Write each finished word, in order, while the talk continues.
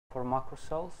for macro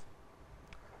cells,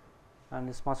 and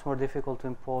it's much more difficult to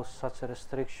impose such a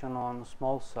restriction on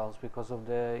small cells because of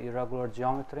the irregular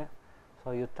geometry.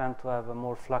 So you tend to have a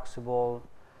more flexible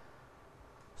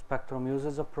spectrum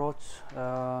usage approach,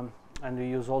 and we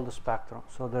use all the spectrum.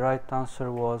 So the right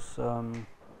answer was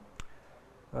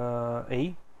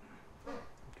A.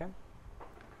 Okay.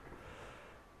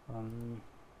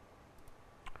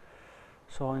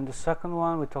 So in the second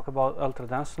one we talk about ultra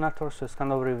dense networks, so it's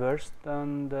kind of reversed,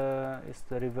 and it's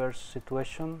the reverse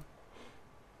situation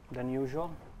than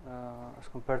usual, as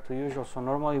compared to usual. So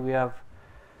normally we have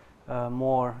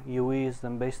more UEs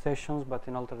than base stations, but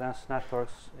in ultra dense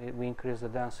networks we increase the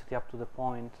density up to the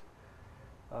point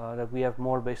that we have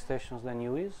more base stations than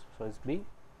UEs, so it's B.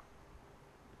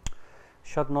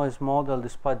 Shot noise model,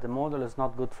 despite the model is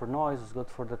not good for noise, it's good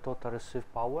for the total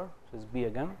received power, so it's B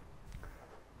again.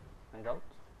 Any doubt?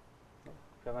 No?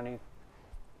 If you have any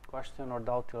question or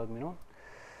doubt, you let me know.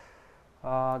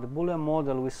 The Boolean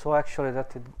model, we saw actually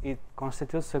that it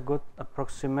constitutes a good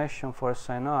approximation for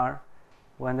SNR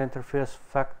when the interference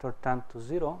factor tends to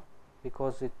 0,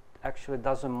 because it actually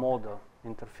doesn't model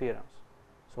interference.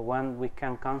 So when we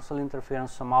can cancel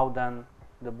interference somehow, then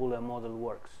the Boolean model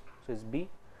works. So it's B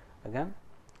again.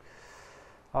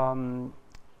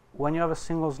 When you have a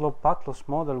single slope path loss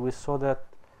model, we saw that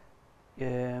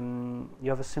you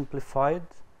have a simplified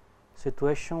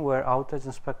situation where outage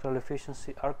and spectral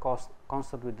efficiency are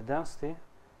constant with the density,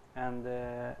 and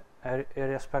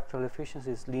area spectral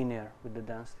efficiency is linear with the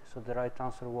density. So the right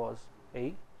answer was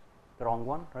A, the wrong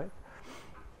one, right?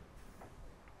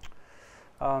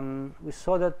 We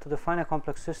saw that to define a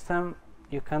complex system,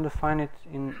 you can define it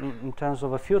in terms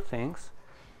of a few things,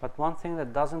 but one thing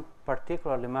that doesn't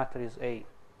particularly matter is A.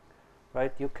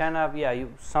 Right? You can have,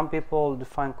 some people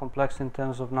define complex in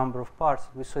terms of number of parts.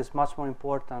 We saw it's much more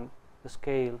important the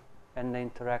scale and the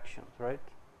interactions, right?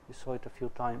 We saw it a few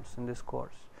times in this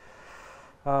course.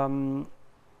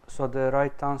 So the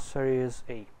right answer is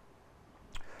A.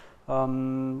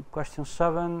 Question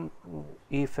 7,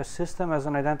 if a system has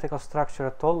an identical structure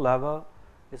at all level,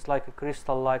 it's like a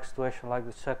crystal-like situation, like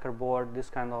the checkerboard, this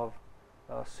kind of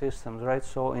systems, right?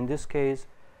 So in this case,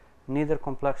 neither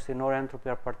complexity nor entropy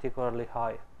are particularly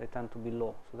high. They tend to be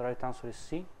low. So the right answer is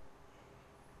C.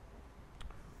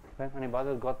 Okay,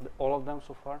 anybody got all of them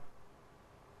so far?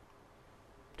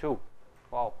 2.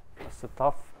 Wow, that's a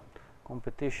tough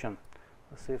competition.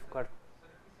 Let's see if Kurt.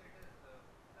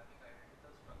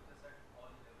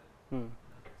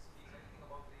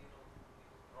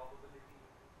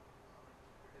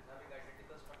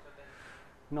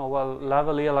 No, well,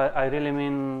 level E, I really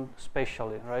mean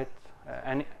spatially, right?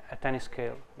 At any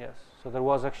scale, yes. So there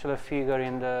was actually a figure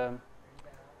in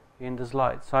the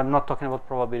slide. So I'm not talking about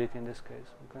probability in this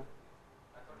case. Okay. I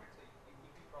thought it's an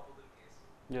equiprobable case.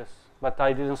 Yes, but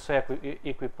I didn't say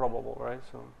equiprobable, right?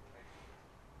 So,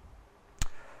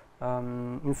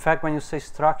 in fact, when you say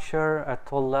structure at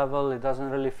all level, it doesn't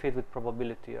really fit with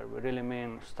probability here. We really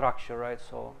mean structure, right?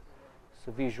 So it's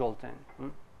a visual thing.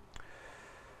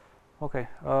 Okay.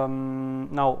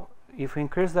 Now, if we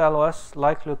increase the LOS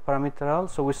likelihood parameter L,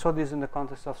 so we saw this in the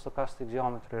context of stochastic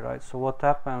geometry, right? So what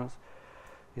happens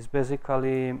is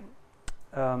basically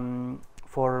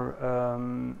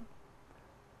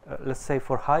let's say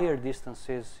for higher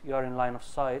distances you are in line of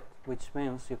sight, which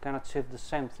means you can achieve the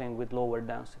same thing with lower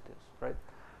densities, right?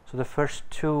 So the first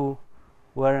two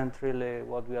weren't really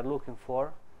what we are looking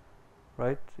for,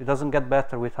 right? It doesn't get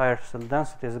better with higher cell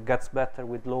densities, it gets better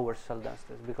with lower cell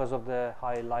densities because of the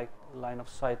high line of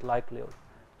sight likelihood.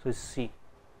 So it's C.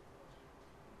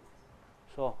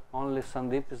 So only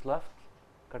Sandeep is left.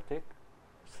 Kartik,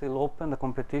 still open the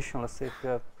competition. Let's see if you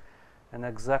have an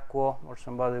ex aequo or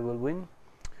somebody will win.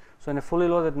 So in a fully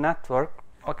loaded network,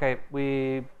 okay,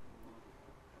 we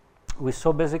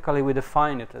saw basically, we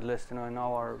define it, at least in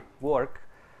our work,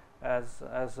 as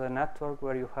a network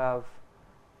where you have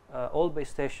all base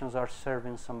stations are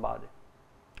serving somebody,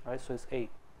 right? So it's A.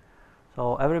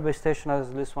 So every base station has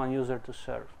at least one user to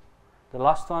serve. The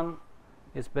last one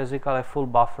is basically a full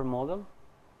buffer model,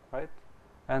 right?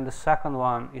 And the second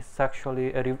one is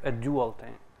actually a dual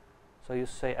thing. So you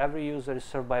say every user is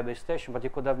served by a base station, but you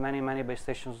could have many base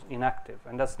stations inactive,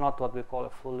 and that's not what we call a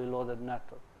fully loaded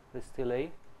network. It's still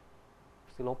A,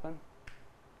 still open.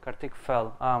 Kartik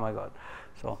fell. Oh my God.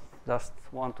 So just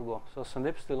one to go. So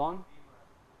Sandeep still on.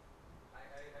 I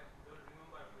don't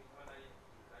remember which one I think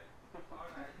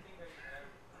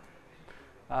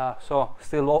So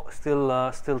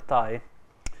still tie.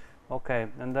 Okay,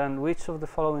 and then which of the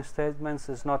following statements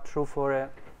is not true for a?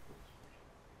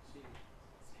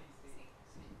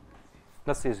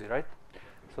 That's easy, right?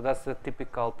 So that's the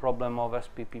typical problem of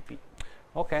SPPP.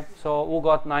 Okay, so who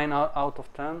got 9 out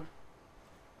of 10?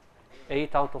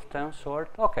 8 out of 10 short.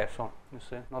 Okay, so you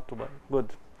see, not too bad.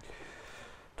 Good.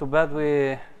 Too bad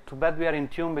we are in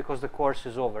tune because the course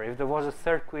is over. If there was a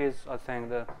third quiz, I think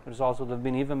the results would have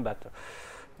been even better.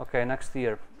 Okay, next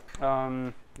year.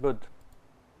 Good.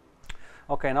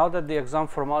 Okay, now that the exam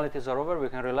formalities are over, we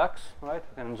can relax, right?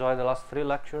 We can enjoy the last 3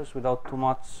 lectures without too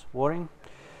much worrying.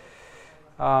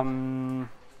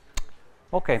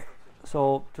 Okay,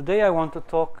 so today I want to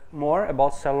talk more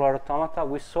about cellular automata.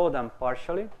 We saw them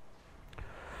partially.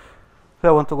 So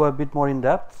I want to go a bit more in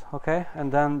depth, okay?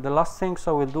 And then the last things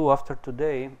I will do after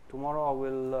today, tomorrow I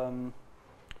will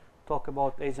talk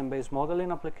about agent-based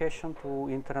modeling application to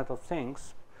Internet of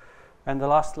Things. And the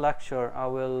last lecture I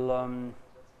will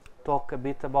talk a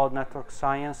bit about network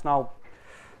science. Now,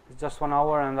 it's just 1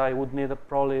 hour and I would need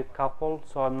probably a couple,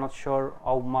 so I'm not sure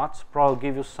how much. Probably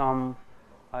give you some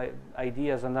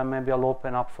ideas and then maybe I'll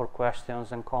open up for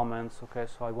questions and comments, okay?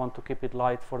 So I want to keep it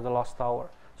light for the last hour.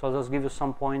 So I'll just give you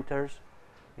some pointers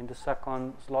in the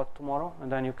second slot tomorrow, and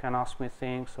then you can ask me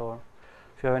things or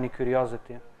if you have any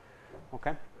curiosity,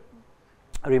 okay?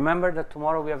 Remember that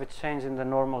tomorrow we have a change in the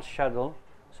normal schedule.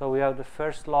 So we have the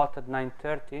first slot at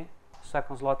 9:30,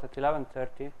 second slot at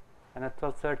 11:30, and at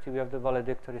 12:30 we have the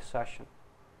valedictory session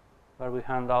where we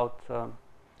hand out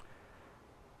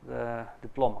the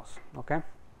diplomas, okay?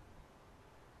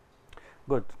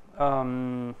 Good.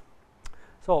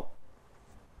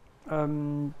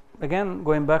 Again,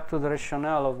 going back to the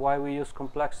rationale of why we use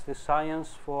complexity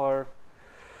science for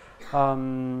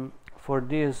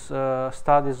these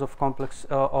studies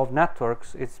of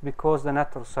networks, it's because the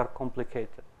networks are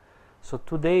complicated. So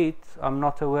to date, I'm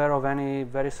not aware of any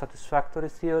very satisfactory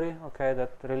theory, okay,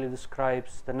 that really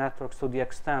describes the networks to the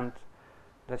extent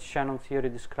that Shannon theory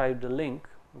described the link,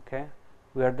 okay?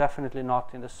 We are definitely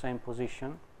not in the same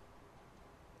position.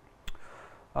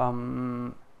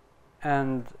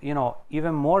 And you know,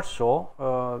 even more so,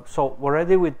 so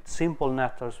already with simple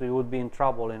networks we would be in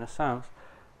trouble in a sense,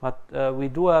 but we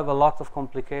do have a lot of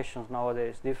complications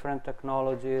nowadays, different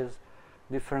technologies,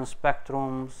 different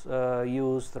spectrums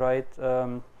used, right?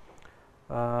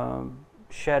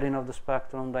 Sharing of the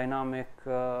spectrum, dynamic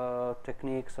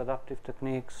techniques, adaptive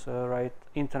techniques, right?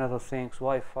 Internet of Things,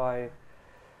 Wi-Fi,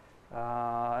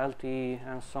 LTE,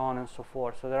 and so on and so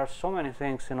forth. So there are so many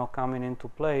things, you know, coming into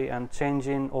play and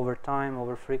changing over time,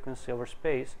 over frequency, over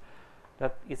space,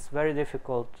 that it's very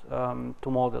difficult to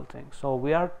model things. So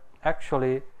we are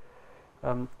actually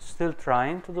still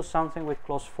trying to do something with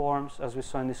closed forms, as we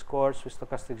saw in this course, with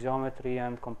stochastic geometry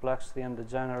and complexity and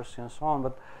degeneracy and so on.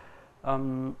 But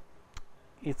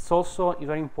it's also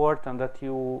very important that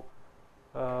you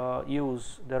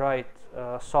use the right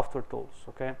software tools,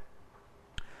 okay?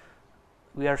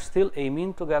 We are still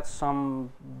aiming to get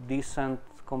some decent,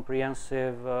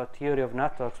 comprehensive theory of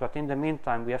networks, but in the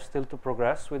meantime, we have still to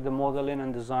progress with the modeling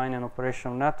and design and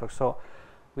operation of networks. So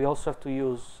we also have to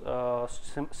use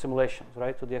simulations,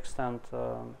 right, to the extent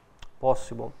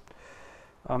possible.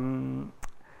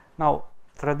 Now,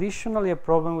 traditionally, a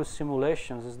problem with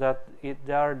simulations is that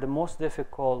they are the most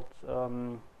difficult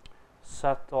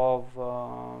set of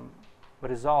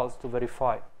results to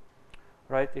verify.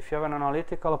 Right? If you have an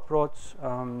analytical approach,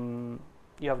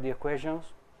 you have the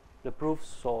equations, the proofs.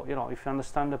 So, you know, if you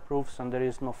understand the proofs and there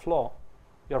is no flaw,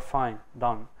 you're fine,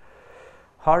 done.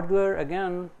 Hardware,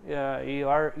 again,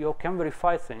 you can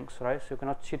verify things, right? So you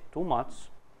cannot cheat too much.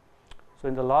 So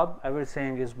in the lab,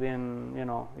 everything is being, you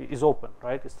know, is open,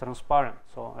 right? It's transparent.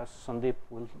 So as Sandeep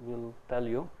will tell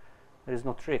you, there is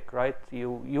no trick, right?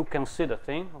 You can see the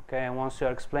thing, okay? And once you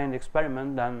explain the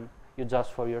experiment, then you judge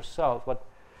for yourself. But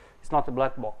it's not a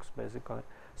black box, basically.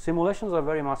 Simulations are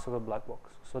very much of a black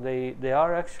box. So they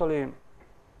are actually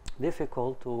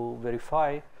difficult to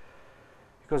verify,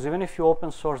 because even if you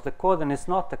open source the code, and it's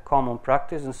not a common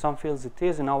practice, in some fields it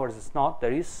is, in ours it's not.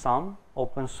 There is some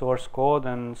open source code,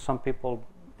 and some people,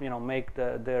 you know, make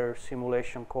their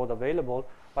simulation code available.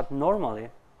 But normally,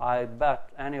 I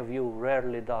bet any of you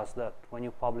rarely does that when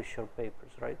you publish your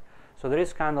papers, right? So there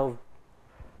is kind of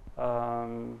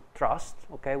trust,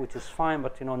 okay, which is fine,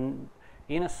 but you know,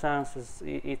 in a sense,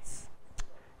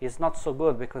 it's not so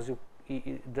good, because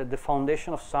the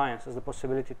foundation of science is the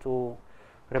possibility to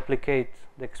replicate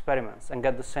the experiments and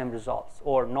get the same results,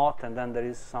 or not, and then there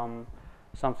is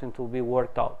something to be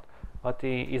worked out. But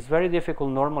it's very difficult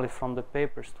normally from the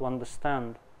papers to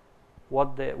understand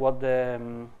what the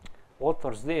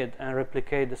authors did and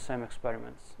replicate the same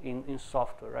experiments in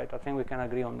software, right? I think we can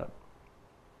agree on that.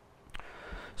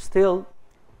 Still,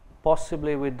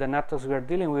 possibly with the networks we are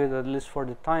dealing with, at least for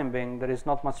the time being, there is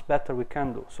not much better we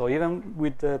can do. So even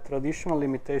with the traditional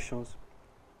limitations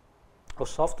or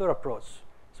software approach,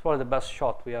 it's probably the best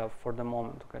shot we have for the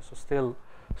moment. Okay, so still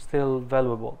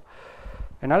valuable.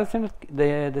 Another thing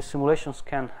that the simulations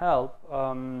can help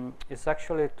is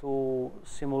actually to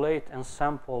simulate and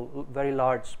sample very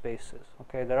large spaces.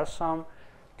 Okay, there are some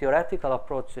theoretical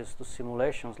approaches to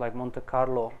simulations, like Monte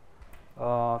Carlo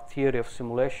theory of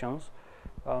simulations,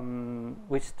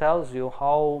 which tells you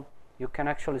how you can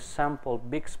actually sample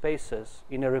big spaces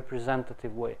in a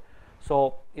representative way.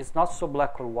 So it's not so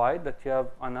black or white that you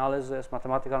have analysis,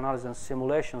 mathematical analysis, and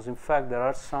simulations. In fact, there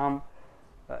are some,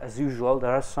 as usual,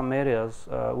 there are some areas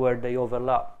where they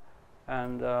overlap.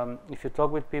 And if you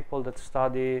talk with people that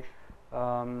study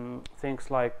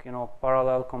things like, you know,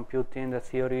 parallel computing, the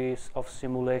theories of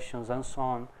simulations, and so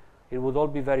on, it would all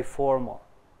be very formal.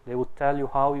 They would tell you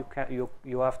how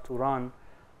you have to run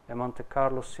a Monte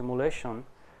Carlo simulation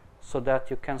so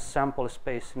that you can sample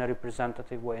space in a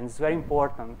representative way. And it's very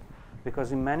important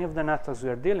because in many of the networks we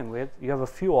are dealing with, you have a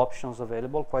few options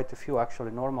available, quite a few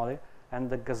actually normally,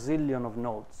 and a gazillion of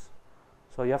nodes.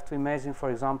 So you have to imagine, for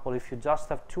example, if you just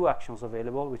have 2 actions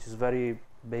available, which is very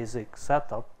basic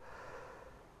setup,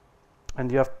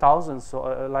 and you have thousands,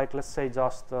 so like let's say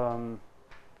just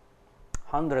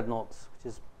 100 nodes,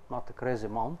 which is not a crazy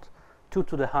amount. 2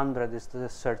 to the 100 is the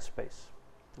search space,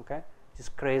 okay? Which is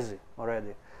crazy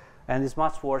already. And it's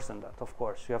much worse than that, of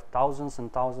course. You have thousands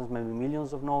and thousands, maybe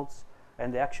millions of nodes,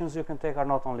 and the actions you can take are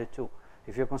not only 2.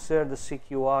 If you consider the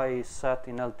CQI set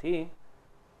in LTE,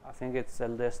 I think it's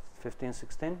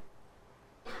LDS1516,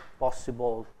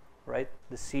 possible, right,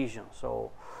 decision.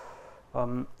 So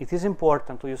it is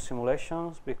important to use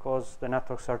simulations because the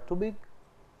networks are too big,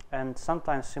 and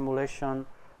sometimes simulation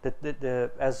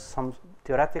has some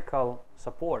theoretical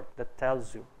support that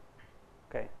tells you,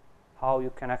 okay, how you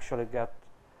can actually get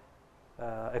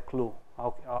a clue,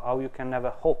 how you can have a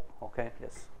hope. Okay,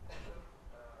 yes.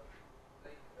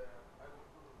 I want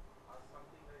to ask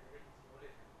something related to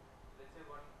simulation. Let's say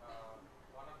one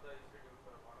of the institutes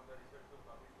or one of the research group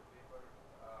published a paper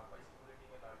by simulating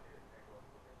a large network.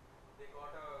 Okay, they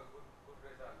got a good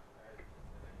result.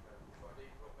 Got a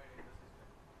improvement in the system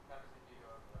capacity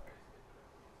or schedule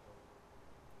and so on.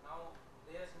 Now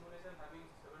their simulation having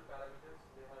several parameters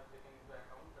they have taken into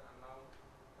account, and now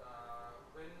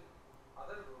when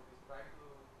other group is trying to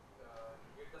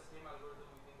get the same algorithm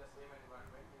within the same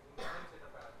environment using the same set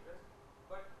of parameters,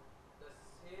 but the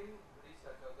same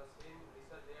research or the same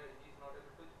research there is not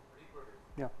able to reproduce.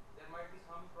 Yeah. There might be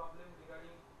some problem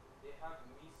regarding they have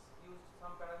misused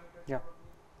some parameters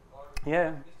probably, or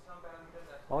missed some parameters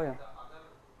that the other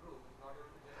group is not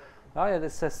able to generate. Oh yeah,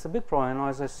 that's a big problem. You know,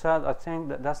 as I said, I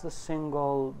think that's the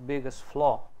single biggest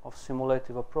flaw of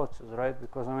simulative approaches, right?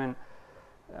 Because I mean,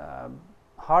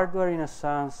 hardware, in a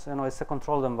sense, you know, it's a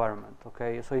controlled environment.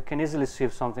 Okay, so you can easily see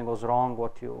if something goes wrong,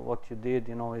 what you did,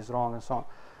 you know, is wrong, and so on.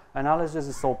 Analysis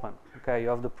is open. Okay, you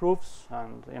have the proofs,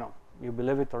 and you know, you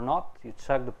believe it or not, you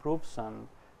check the proofs, and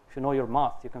if you know your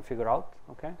math, you can figure out.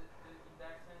 Okay. In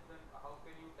that sense, then how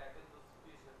can you tackle those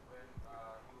situations when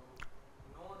you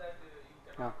know that you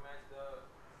cannot match the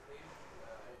same?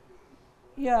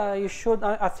 Yeah, you should.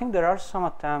 I think there are some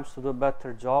attempts to do a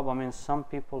better job. I mean, some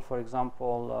people, for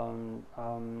example,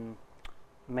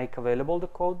 make available the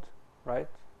code, right?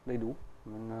 They do. I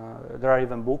mean, there are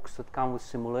even books that come with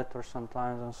simulators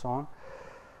sometimes and so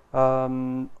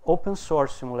on. Open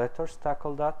source simulators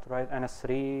tackle that, right?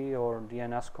 NS3 or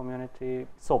DNS community,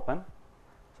 it's open.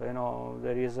 So, you know,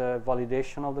 there is a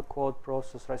validation of the code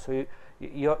process, right? So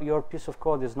your piece of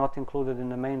code is not included in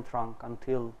the main trunk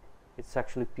until it's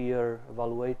actually peer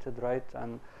evaluated, right?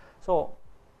 And so,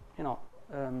 you know,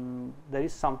 there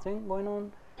is something going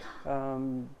on.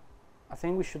 I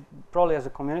think we should probably, as a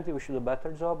community, we should do a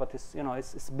better job. But it's, you know,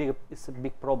 it's a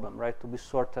big problem, right? To be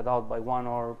sorted out by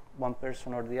one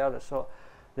person or the other. So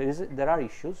there are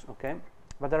issues, okay,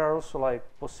 but there are also like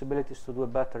possibilities to do a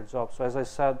better job. So as I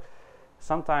said,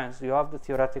 sometimes you have the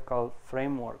theoretical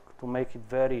framework to make it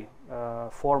very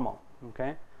formal,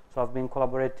 okay. So I've been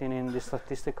collaborating in the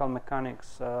statistical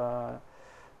mechanics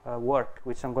work,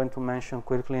 which I'm going to mention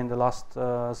quickly in the last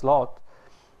slot.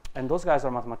 And those guys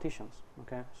are mathematicians,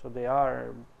 okay? So they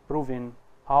are proving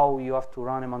how you have to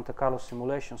run a Monte Carlo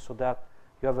simulation so that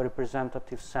you have a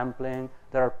representative sampling.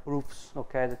 There are proofs,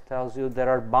 okay, that tells you there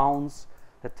are bounds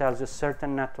that tells you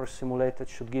certain network simulated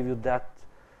should give you that.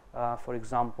 For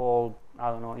example,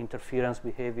 I don't know, interference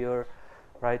behavior.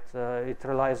 Right, it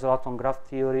relies a lot on graph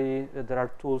theory. There are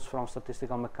tools from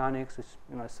statistical mechanics. It's,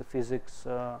 you know, it's a physics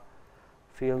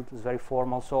field. It's very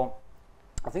formal. So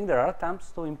I think there are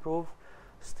attempts to improve.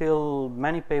 Still,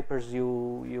 many papers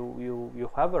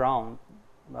you have around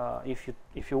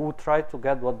if you would try to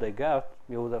get what they get,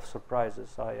 you would have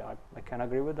surprises. I can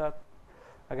agree with that.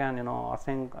 Again, I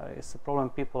think it's a problem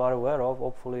people are aware of.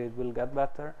 Hopefully, it will get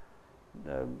better.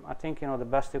 I think the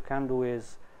best you can do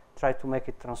is try to make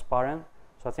it transparent.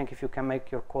 So I think if you can make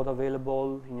your code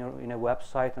available in a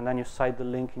website, and then you cite the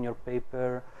link in your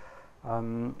paper,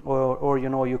 or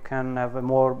you can have a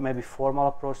more maybe formal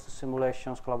approach to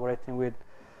simulations, collaborating with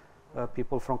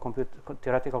people from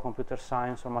theoretical computer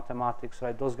science or mathematics,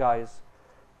 right? Those guys,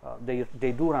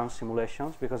 they do run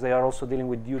simulations because they are also dealing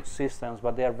with huge systems,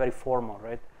 but they are very formal,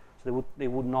 right? So they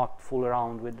would not fool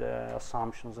around with the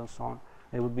assumptions and so on.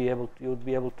 You would be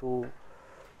able to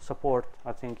support,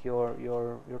 I think,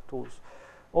 your tools.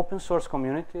 Open source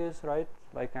communities, right?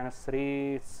 Like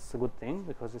NS3, it's a good thing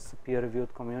because it's a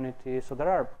peer-reviewed community. So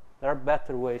there are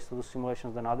better ways to do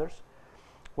simulations than others.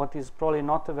 What is probably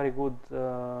not a very good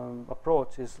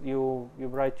approach is you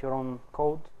write your own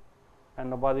code, and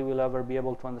nobody will ever be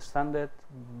able to understand it.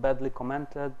 Badly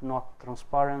commented, not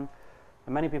transparent.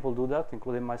 And many people do that,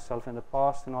 including myself in the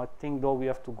past. I think though we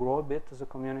have to grow a bit as a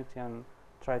community and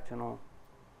try to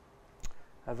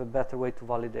have a better way to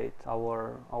validate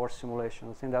our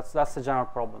simulations. I think that's a general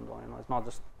problem, though. It's not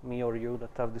just me or you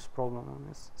that have this problem.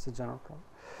 It's a general problem.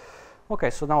 Okay,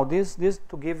 so now this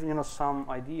to give some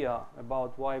idea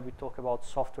about why we talk about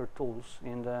software tools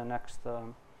in the next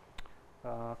 2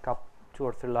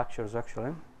 or 3 lectures,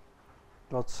 actually,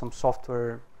 about some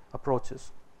software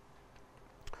approaches.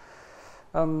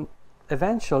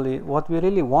 Eventually, what we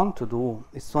really want to do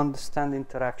is to understand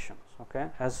interactions.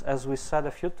 Okay, as we said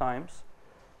a few times,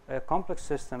 a complex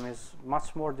system is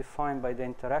much more defined by the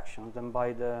interactions than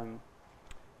by the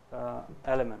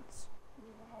elements.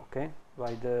 Okay,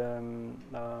 by the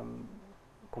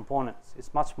components.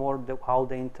 It's much more how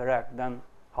they interact than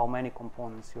how many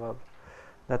components you have.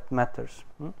 That matters.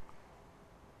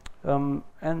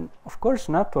 And of course,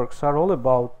 networks are all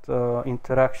about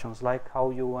interactions, like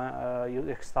how you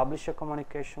establish a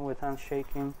communication with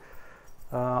handshaking,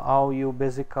 how you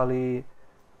basically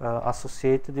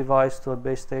associate a device to a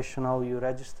base station, how you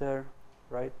register,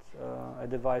 right, a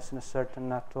device in a certain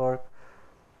network.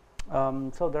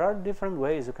 So there are different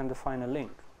ways you can define a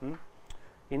link.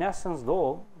 In essence,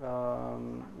 though,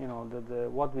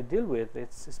 what we deal with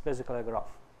it's basically a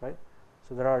graph, right?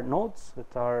 So there are nodes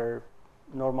that are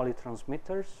normally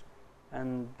transmitters,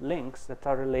 and links that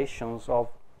are relations of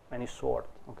any sort.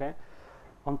 Okay.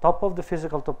 On top of the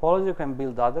physical topology, you can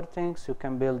build other things. You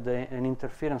can build an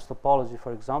interference topology,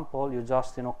 for example. You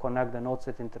just connect the nodes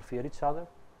that interfere each other,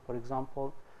 for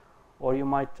example, or you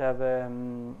might have a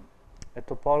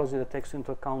topology that takes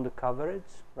into account the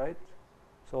coverage, right?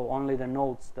 So only the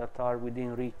nodes that are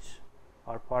within reach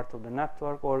are part of the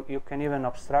network, or you can even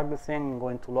abstract the thing and go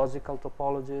into logical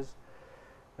topologies,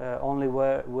 only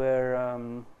where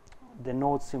the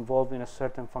nodes involved in a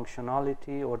certain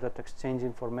functionality or that exchange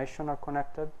information are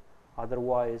connected,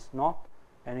 otherwise not.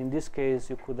 And in this case,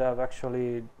 you could have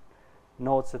actually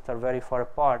nodes that are very far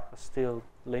apart but still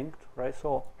linked, right?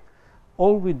 So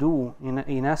all we do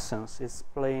in essence is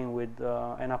playing with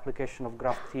an application of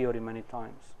graph theory many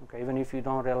times. Okay, even if you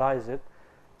don't realize it,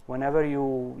 whenever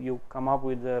you come up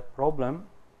with a problem,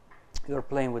 you're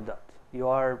playing with that. You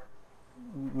are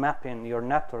mapping your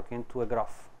network into a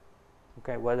graph.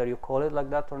 Okay, whether you call it like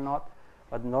that or not,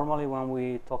 but normally when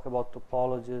we talk about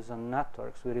topologies and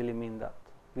networks, we really mean that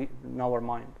in our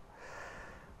mind.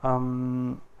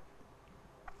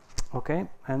 Okay,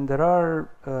 and there are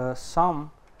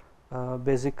some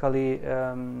basically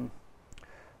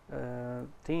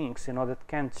things that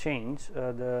can change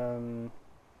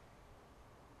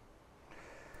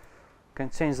can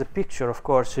change the picture. Of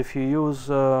course, if you use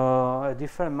a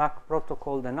different MAC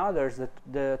protocol than others,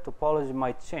 the topology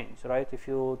might change, right? If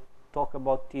you talk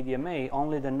about TDMA,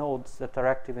 only the nodes that are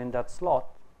active in that slot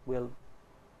will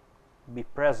be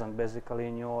present basically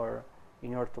in your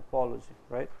topology,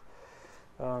 right?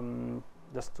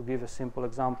 Just to give a simple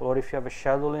example, or if you have a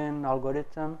scheduling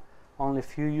algorithm, only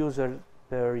few users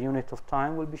per unit of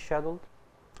time will be scheduled,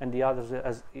 and the others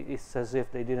it's as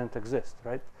if they didn't exist,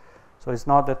 right? So it's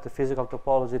not that the physical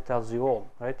topology tells you all,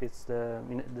 right? It's the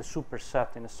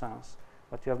superset in a sense,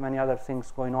 but you have many other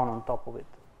things going on top of it.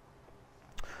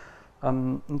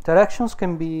 Interactions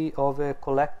can be of a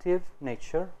collective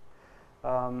nature.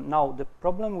 Now the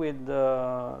problem with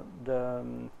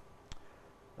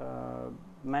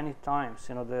many times,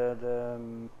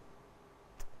 the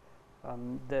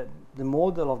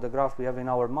model of the graph we have in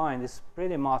our mind is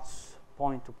pretty much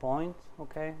point to point.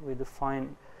 Okay, we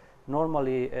define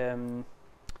normally a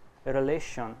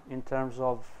relation in terms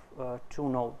of 2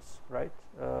 nodes, right?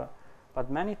 But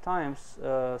many times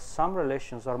some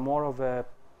relations are more of a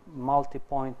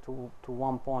multi-point to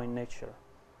one-point nature.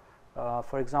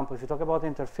 For example, if you talk about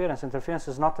interference, interference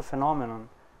is not a phenomenon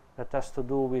that has to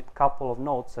do with a couple of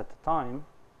nodes at a time.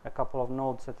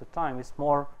 It's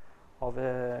more of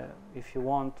a, if you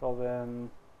want, of a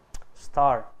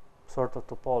star sort of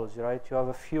topology, right? You have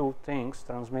a few things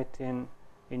transmitting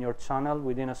in your channel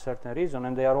within a certain region,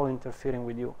 and they are all interfering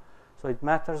with you. So it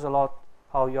matters a lot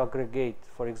how you aggregate,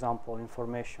 for example,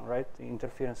 information, right?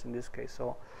 Interference in this case.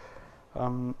 So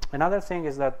another thing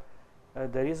is that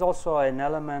there is also an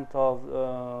element of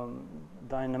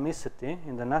dynamicity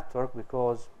in the network,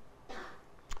 because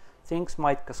things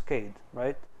might cascade,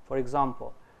 right? For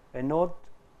example, a node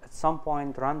at some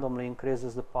point randomly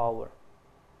increases the power.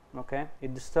 Okay,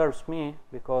 it disturbs me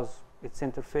because it's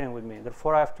interfering with me.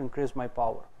 Therefore, I have to increase my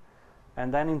power,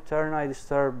 and then in turn, I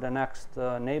disturb the next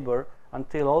neighbor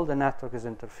until all the network is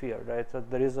interfered. Right?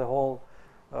 There is a whole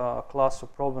class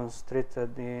of problems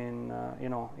treated in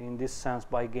in this sense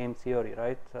by game theory.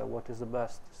 Right? What is the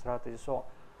best strategy? So,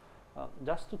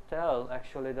 just to tell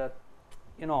actually that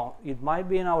it might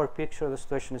be in our picture the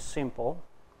situation is simple,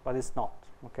 but it's not.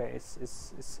 Okay,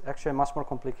 it's actually much more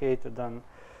complicated than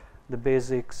the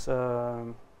basics,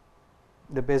 the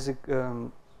basic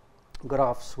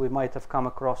graphs we might have come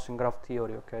across in graph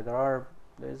theory. Okay, there are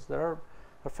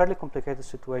fairly complicated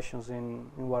situations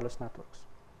in wireless networks.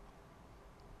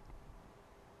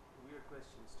 Weird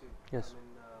question still. Yes. I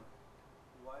mean,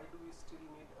 why do we still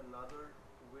need another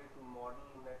way to model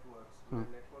networks where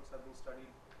networks have been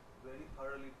studied very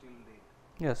thoroughly till date?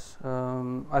 Yes,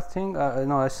 I think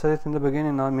I said it in the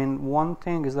beginning. I mean, one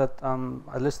thing is that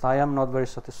at least I am not very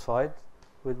satisfied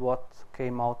with what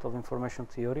came out of information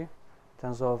theory in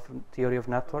terms of theory of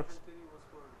networks. Theory was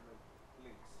for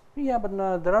links. Yeah,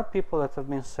 but there are people that have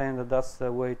been saying that that's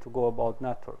the way to go about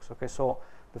networks. Okay, so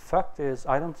the fact is,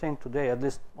 I don't think today, at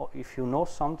least if you know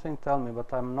something, tell me.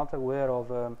 But I'm not aware of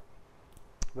a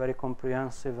very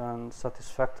comprehensive and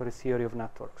satisfactory theory of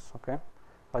networks. Okay.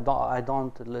 I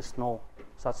don't at least know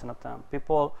such an attempt.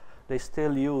 People, they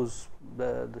still use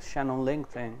the Shannon link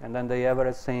thing, and then they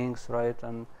average things, right?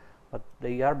 But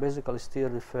they are basically still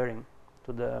referring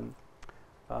to the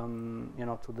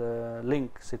to the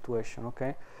link situation.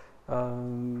 Okay.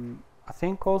 I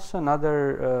think also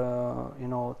another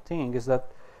thing is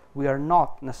that we are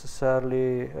not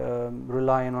necessarily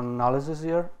relying on analysis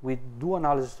here. We do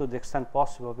analysis to the extent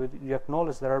possible, but you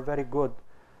acknowledge there are very good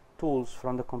tools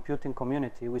from the computing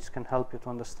community which can help you to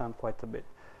understand quite a bit,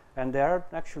 and they are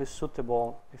actually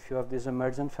suitable if you have these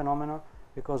emergent phenomena,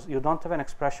 because you don't have an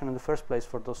expression in the first place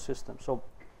for those systems. So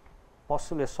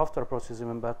possibly a software approach is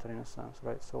even better in a sense,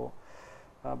 right? So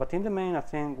but in the main, I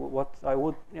think what I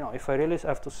would, if I really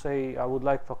have to say I would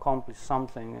like to accomplish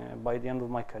something by the end of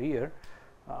my career,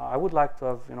 I would like to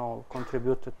have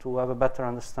contributed to have a better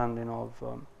understanding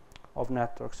of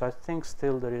networks. I think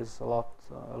still there is a lot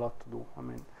to do. I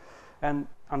mean, and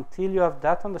until you have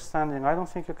that understanding, I don't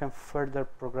think you can further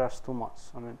progress too much.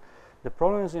 I mean, the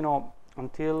problem is,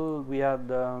 until we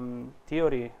had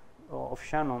theory of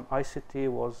Shannon, ICT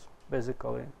was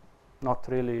basically not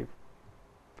really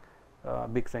a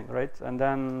big thing, right? And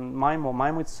then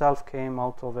MIMO itself came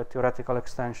out of a theoretical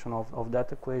extension of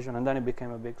that equation, and then it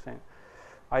became a big thing.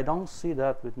 I don't see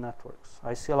that with networks.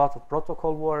 I see a lot of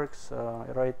protocol works,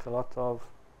 right? A lot of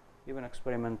even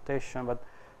experimentation, but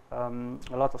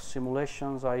a lot of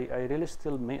simulations. I really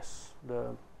still miss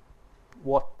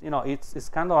it's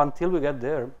kind of until we get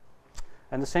there.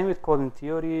 And the same with coding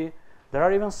theory. There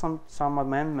are even some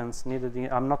amendments needed.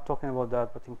 I'm not talking about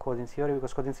that, but in coding theory,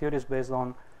 because coding theory is based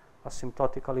on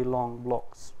asymptotically long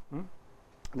blocks.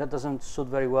 That doesn't suit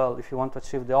very well if you want to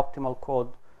achieve the optimal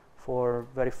code for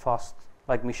very fast,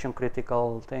 like mission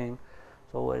critical thing.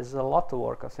 So there's a lot of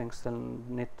work I think still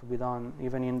need to be done,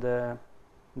 even in the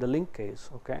link case.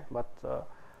 Okay, but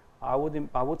I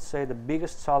would say the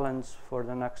biggest challenge for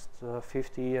the next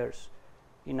 50 years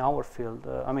in our field,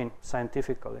 I mean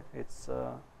scientifically, it's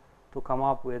to come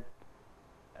up with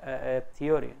a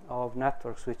theory of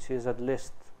networks which is at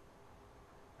least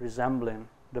resembling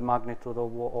the magnitude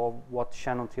of what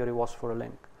Shannon theory was for a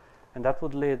link, and that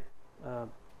would lead,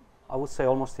 I would say,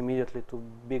 almost immediately to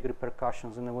big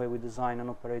repercussions in the way we design and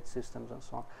operate systems and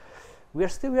so on. We are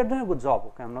doing a good job.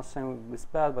 Okay, I'm not saying it's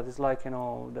bad, but it's like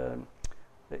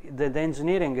the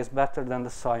engineering is better than the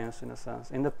science in a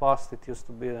sense. In the past, it used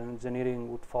to be that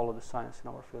engineering would follow the science in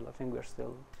our field. I think we are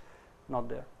still not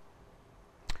there.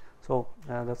 So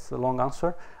that's a long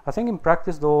answer. I think in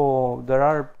practice, though, there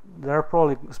are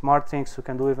probably smart things you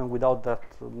can do even without that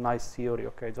nice theory.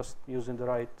 Okay, just using the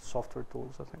right software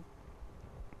tools, I think.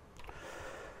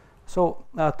 So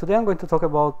today I'm going to talk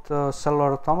about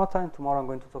cellular automata, and tomorrow I'm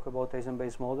going to talk about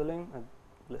agent-based modeling, at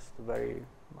least very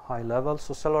high level.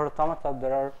 So cellular automata,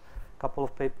 there are a couple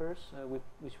of papers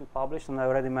which we published, and I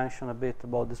already mentioned a bit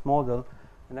about this model.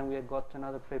 And then we had got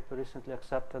another paper recently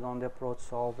accepted on the approach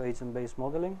of agent-based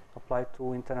modeling applied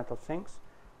to Internet of Things.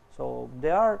 So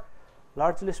they are,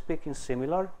 largely speaking,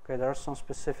 similar. Okay, there are some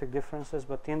specific differences,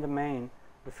 but in the main,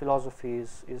 the philosophy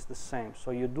is the same.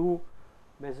 So you do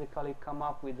basically come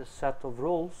up with a set of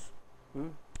rules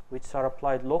which are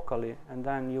applied locally, and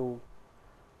then you,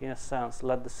 in a sense,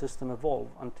 let the system evolve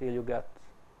until you get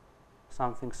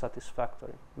something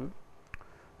satisfactory. And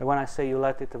when I say you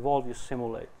let it evolve, you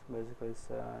simulate. Basically,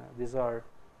 these are,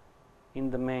 in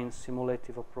the main,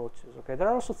 simulative approaches. Okay, there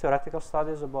are also theoretical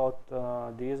studies about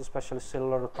these, especially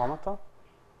cellular automata.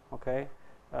 Okay,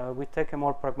 we take a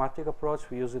more pragmatic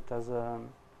approach. We use it as a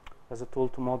tool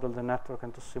to model the network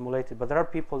and to simulate it. But there are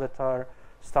people that are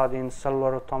studying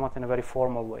cellular automata in a very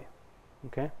formal way.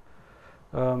 Okay,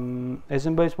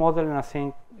 agent-based modeling, I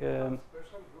think. Special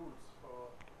rules for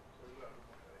cellular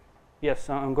automata. Yes,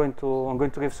 I'm going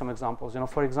to give some examples. You know,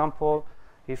 for example,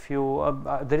 if you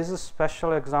there is a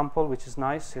special example which is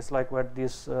nice. It's like where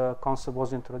this concept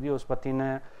was introduced. But in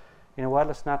a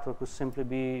wireless network, would simply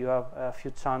be you have a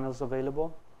few channels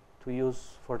available to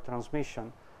use for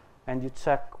transmission, and you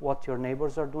check what your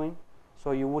neighbors are doing.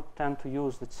 So you would tend to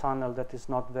use the channel that is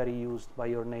not very used by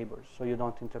your neighbors, so you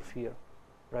don't interfere,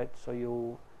 right? So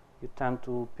you tend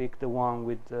to pick the one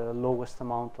with the lowest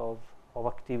amount of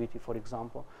activity, for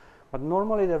example. But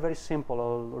normally they're very simple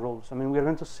rules. I mean, we're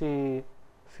going to see a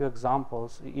few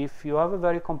examples. If you have a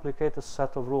very complicated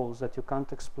set of rules that you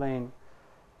can't explain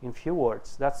in few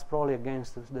words, that's probably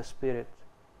against the spirit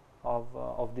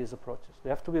of these approaches.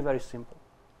 They have to be very simple.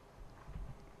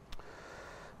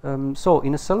 So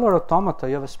in a cellular automata,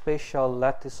 you have a spatial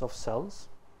lattice of cells,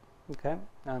 okay,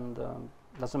 and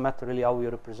doesn't matter really how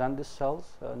you represent these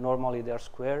cells. Normally they are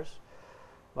squares,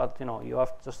 but you know you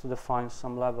have just to define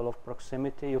some level of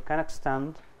proximity. You can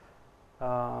extend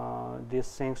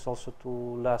these things also to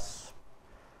less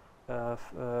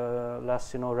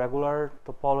regular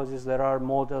topologies. There are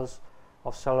models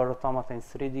of cellular automata in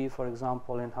 3D, for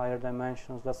example, in higher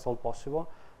dimensions. That's all possible.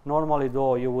 Normally,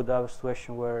 though, you would have a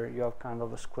situation where you have kind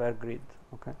of a square grid.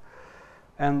 Okay,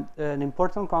 and an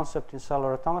important concept in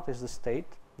cellular automata is the state.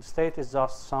 The state is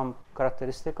just some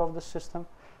characteristic of the system.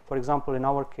 For example, in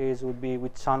our case, it would be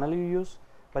which channel you use,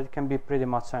 but it can be pretty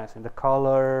much anything. The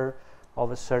color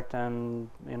of a certain,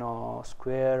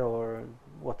 square or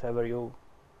whatever you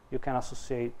can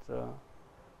associate to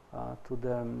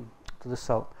the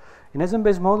cell. In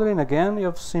agent-based modeling, again, you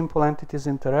have simple entities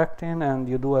interacting, and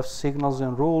you do have signals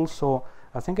and rules. So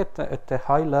I think at a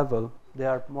high level, they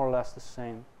are more or less the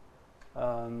same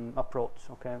approach.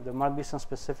 Okay, there might be some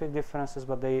specific differences,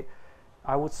 but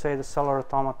I would say the cellular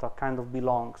automata kind of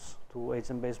belongs to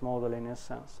agent-based modeling in a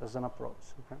sense as an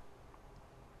approach. Okay.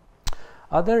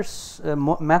 Other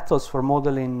methods for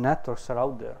modeling networks are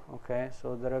out there. Okay,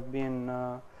 so there have been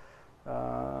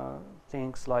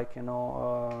things like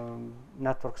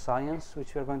network science,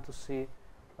 which we are going to see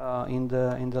in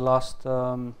the last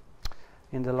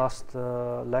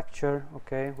lecture.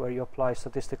 Okay, where you apply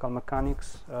statistical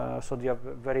mechanics. So you have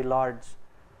a very large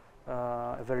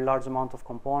amount of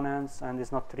components, and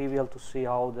it's not trivial to see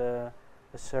how a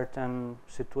certain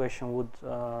situation would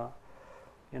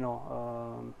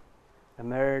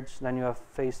emerge. Then you have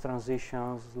phase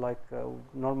transitions. Like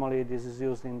normally this is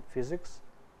used in physics.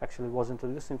 Actually, it was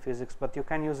introduced in physics, but you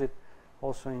can use it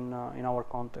also in our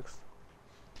context.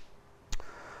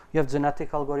 You have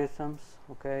genetic algorithms.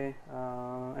 Okay,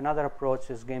 another approach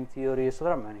is game theory. So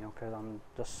there are many. Okay, I'm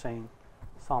just saying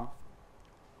some.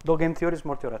 Though game theory is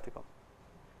more theoretical.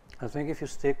 I think if you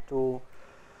stick to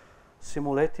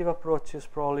simulative approaches,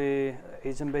 probably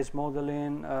agent-based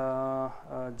modeling,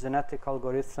 genetic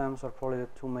algorithms are probably the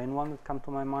two main ones that come to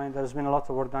my mind. There's been a lot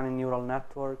of work done in neural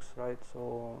networks, right?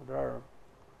 So there are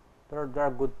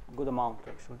good amount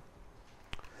actually.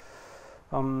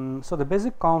 So the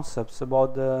basic concepts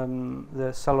about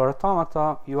the cellular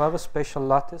automata: you have a spatial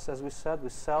lattice, as we said,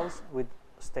 with cells, with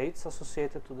states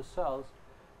associated to the cells,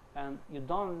 and you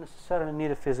don't necessarily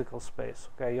need a physical space.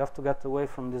 Okay, you have to get away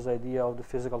from this idea of the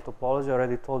physical topology. I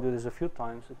already told you this a few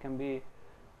times. It can be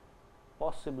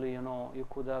possibly, you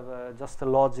could have just a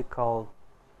logical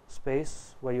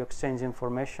space where you exchange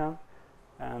information,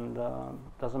 and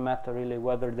doesn't matter really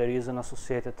whether there is an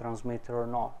associated transmitter or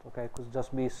not. Okay, it could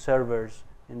just be servers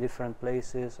in different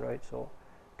places, right? So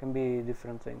it can be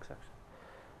different things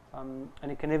actually,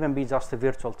 and it can even be just a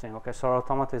virtual thing. Okay, so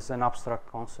automata is an abstract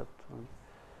concept.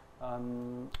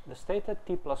 The state at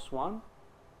t+1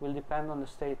 will depend on the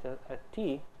state at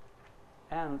t,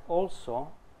 and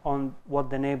also on what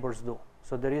the neighbors do.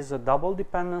 So there is a double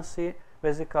dependency.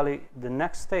 Basically, the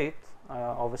next state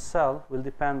of a cell will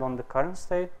depend on the current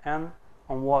state and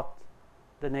on what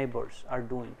the neighbors are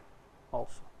doing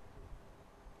also.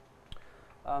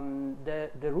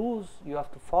 The rules you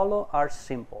have to follow are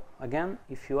simple. Again,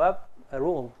 if you have a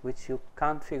rule which you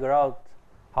can't figure out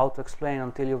how to explain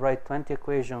until you write 20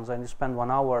 equations and you spend 1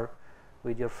 hour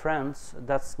with your friends,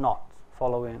 that's not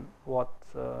following what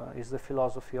is the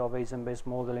philosophy of agent-based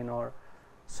modeling or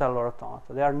cellular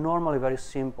automata. They are normally very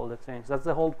simple, the things. That's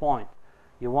the whole point.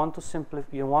 You want to simplify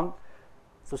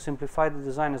the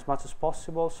design as much as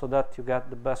possible so that you get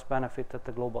the best benefit at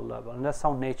the global level. And that's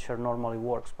how nature normally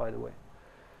works, by the way.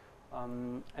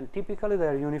 And typically they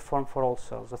are uniform for all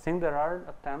cells. I think there are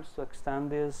attempts to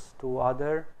extend this to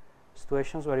other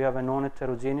situations where you have a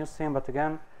non-heterogeneous thing, but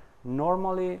again,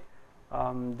 normally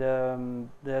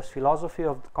the philosophy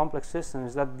of the complex system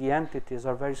is that the entities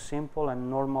are very simple and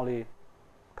normally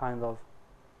kind of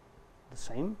the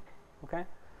same. Okay,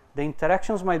 the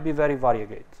interactions might be very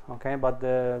variegate. Okay, but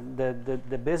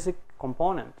the basic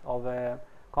component of a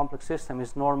complex system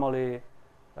is normally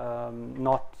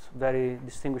not very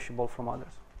distinguishable from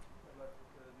others. But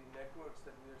the networks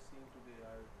that we are seeing today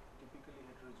are typically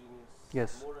heterogeneous.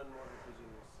 Yes. More and more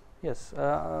heterogeneous. Yes,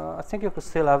 I think you could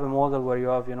still have a model where you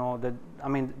have,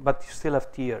 but you still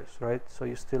have tiers, right? So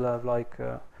you still have like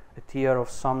a tier of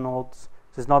some nodes.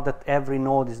 So it's not that every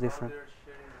node is different. Now they're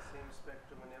sharing the same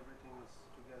spectrum and everything is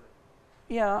together.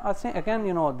 Yeah, I think again,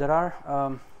 there are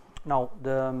now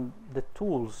the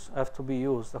tools have to be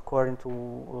used according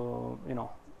to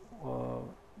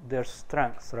their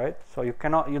strengths, right? So you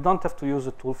don't have to use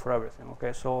a tool for everything.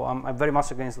 Okay, so I'm very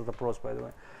much against that approach, by the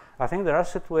way. I think there are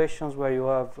situations where you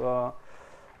have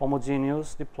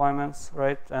homogeneous deployments,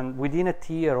 right? And within a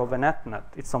tier of a net,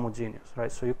 it's homogeneous,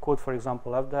 right? So you could, for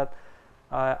example, have that.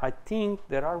 I think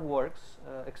there are works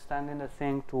extending the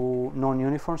thing to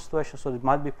non-uniform situations, so it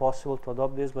might be possible to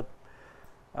adopt this, but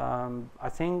I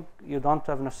think you don't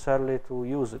have necessarily to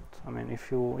use it. I mean,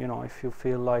 if you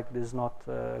feel like this is not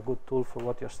a good tool for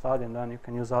what you're studying, then you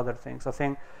can use other things. I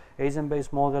think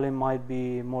agent-based modeling might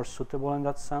be more suitable in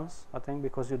that sense, I think,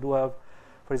 because you do have,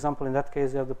 for example, in that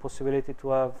case, you have the possibility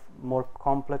to have more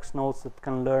complex nodes that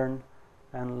can learn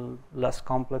and less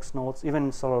complex nodes. Even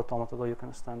in cellular automata, though, you can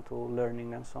extend to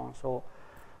learning and so on. So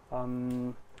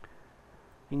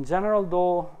in general,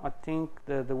 though, I think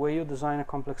the way you design a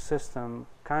complex system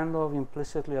kind of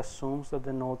implicitly assumes that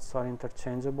the nodes are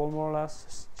interchangeable, more or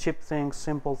less. Cheap things,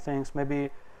 simple things, maybe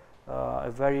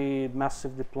a very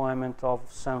massive deployment of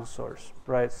sensors,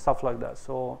 right? Stuff like that.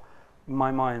 So, in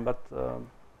my mind, but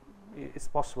it's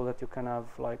possible that you can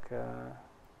have like a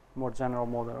more general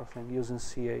model of thing using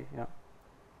CA, yeah.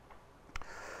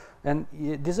 And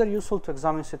these are useful to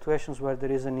examine situations where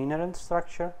there is an inherent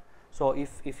structure. So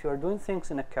if you're doing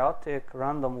things in a chaotic,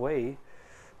 random way,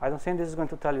 I don't think this is going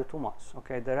to tell you too much.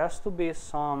 Okay, there has to be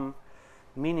some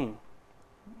meaningful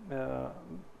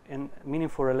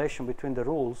relation between the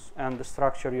rules and the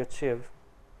structure you achieve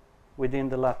within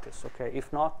the lattice. Okay,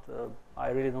 if not, I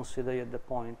really don't see the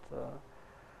point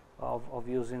of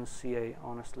using CA.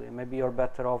 Honestly, maybe you're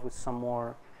better off with some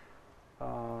more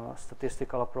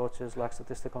statistical approaches like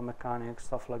statistical mechanics,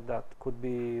 stuff like that. Could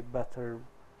be better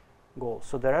goals.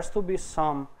 So there has to be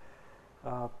some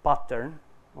pattern,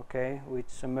 okay,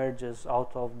 which emerges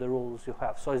out of the rules you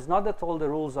have. So it's not that all the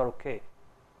rules are okay,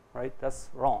 right?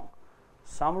 That's wrong.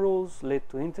 Some rules lead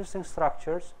to interesting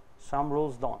structures, some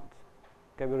rules don't.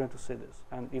 Okay, we're going to see this.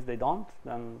 And if they don't,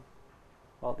 then,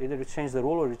 well, either you change the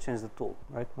rule or you change the tool,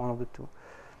 right? One of the two.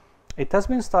 It has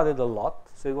been studied a lot.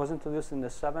 So it was introduced in the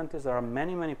 70s. There are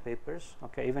many, many papers.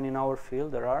 Okay, even in our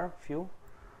field, there are a few.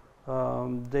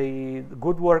 The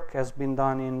good work has been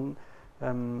done in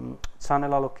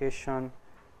channel allocation,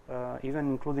 even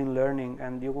including learning,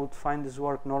 and you would find this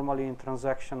work normally in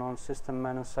transaction on system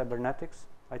man and cybernetics,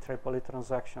 IEEE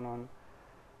transaction on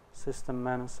system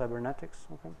man and cybernetics.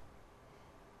 Okay,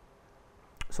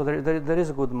 so there is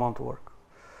a good amount of work.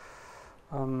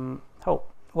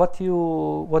 What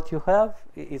you have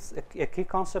is a key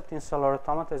concept in cellular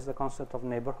automata is the concept of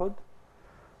neighborhood.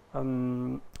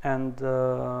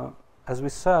 As we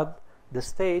said, the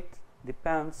state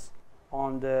depends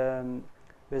on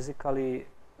basically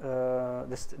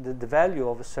the value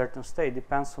of a certain state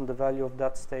depends on the value of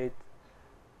that state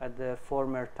at the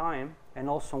former time, and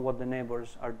also what the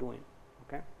neighbors are doing.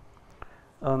 Okay.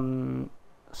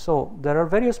 So there are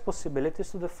various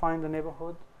possibilities to define the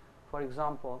neighborhood. For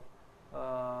example,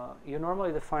 you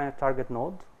normally define a target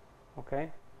node.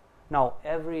 Okay. Now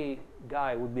every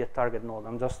guy would be a target node.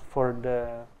 I'm just for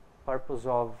the purpose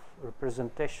of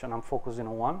representation, I'm focusing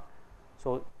on one.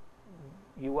 So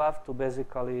you have to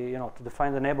basically, to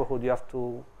define the neighborhood, you have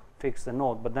to fix the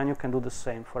node, but then you can do the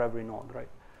same for every node, right?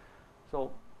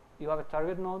 So you have a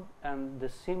target node, and the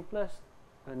simplest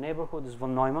neighborhood is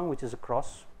von Neumann, which is a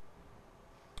cross.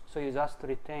 So you just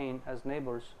retain as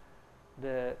neighbors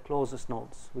the closest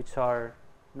nodes, which are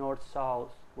north,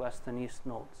 south, west, and east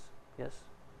nodes. Yes?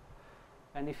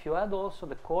 And if you add also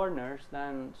the corners,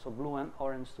 then so blue and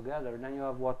orange together, then you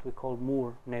have what we call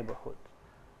Moore neighborhood.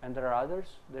 And there are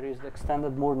others. There is the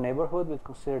extended Moore neighborhood. We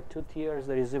consider 2 tiers.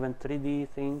 There is even 3D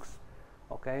things.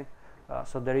 Okay,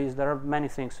 so there are many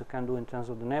things you can do in terms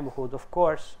of the neighborhood. Of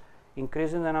course,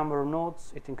 increasing the number of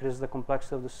nodes, it increases the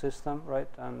complexity of the system, right?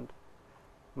 And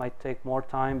might take more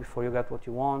time before you get what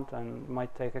you want, and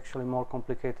might take actually more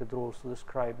complicated rules to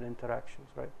describe the interactions,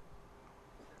 right?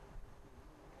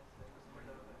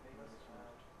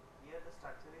 Here the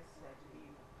structure is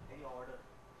actually very ordered.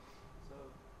 So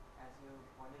as you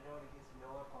pointed out, it is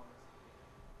lower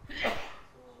complexity.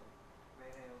 So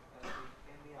where it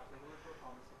can be applicable for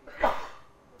complexity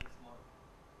very small.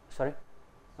 Sorry?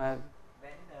 When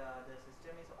the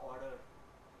system is ordered.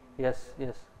 Yes,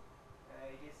 yes.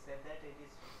 It is said that it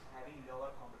is having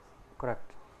lower complexity. Correct.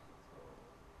 So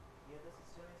here the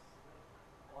system is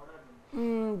ordered.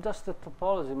 Just the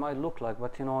topology might look like,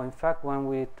 but in fact, when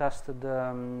we tested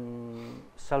the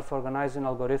self-organizing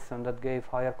algorithm that gave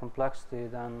higher complexity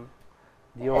than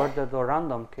the ordered or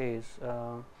random case,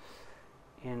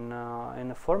 in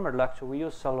a former lecture, we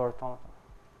used cellular automata.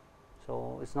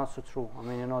 So it's not so true. I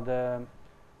mean,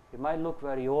 it might look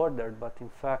very ordered, but in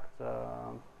fact,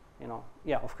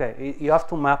 yeah, okay, you have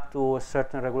to map to a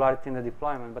certain regularity in the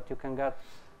deployment, but you can get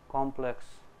complex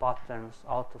patterns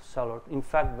out of cellular, in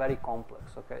fact, very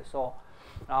complex. Okay, so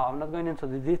now I'm not going into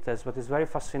the details, but it's very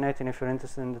fascinating if you're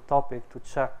interested in the topic to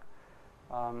check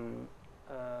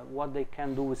what they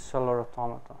can do with cellular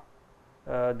automata.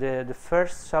 The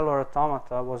first cellular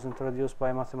automata was introduced by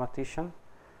a mathematician,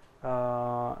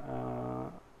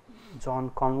 John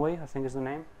Conway, I think is the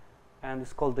name, and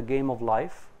it's called the game of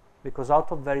life, because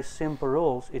out of very simple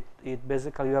rules, it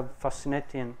basically you have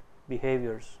fascinating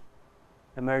behaviors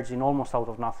emerging almost out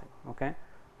of nothing, okay?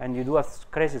 And you do have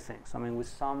crazy things. I mean, with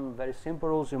some very simple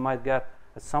rules, you might get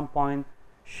at some point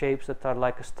shapes that are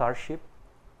like a starship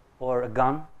or a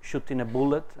gun shooting a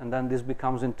bullet, and then this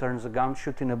becomes in turn a gun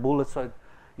shooting a bullet. So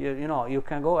you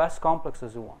can go as complex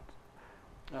as you want.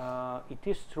 It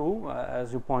is true,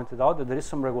 as you pointed out, that there is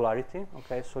some regularity.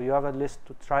 Okay, so you have at least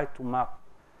to try to map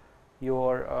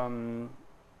your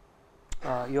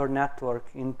network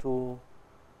into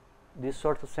this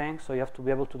sort of thing. So you have to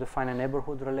be able to define a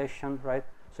neighborhood relation, right?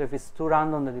 So if it's too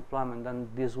random the deployment, then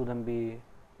this wouldn't be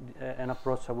an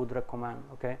approach I would recommend.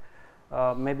 Okay,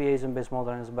 maybe Asian-based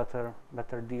modeling is a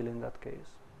better deal in that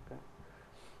case. Okay.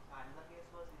 Another case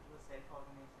was it was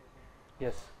self-organization.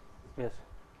 Yes. Yes.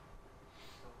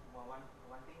 So one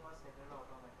thing was cellular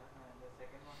automata, and the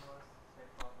second one was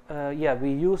self-organization. Yeah,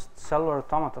 we used cellular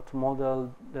automata to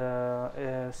model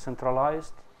the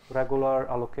centralized regular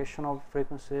allocation of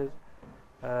frequencies,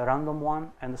 random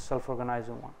one, and the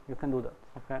self-organizing one. You can do that.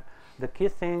 Okay. The key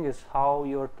thing is how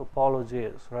your topology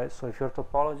is, right? So if your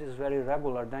topology is very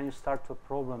regular, then you start to have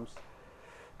problems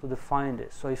to define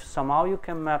this. So if somehow you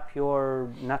can map your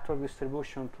network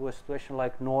distribution to a situation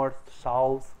like north,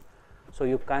 south, so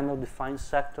you kind of define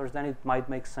sectors, then it might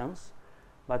make sense.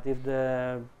 But if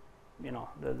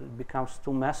it becomes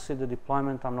too messy, the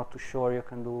deployment, I'm not too sure you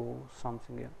can do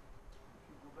something here. If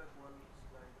you go back one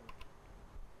slide,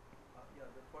 yeah,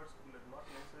 the first bullet, not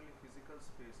necessarily physical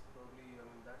space, probably, I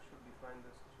mean, that should define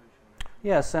the situation. Right?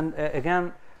 Yes, and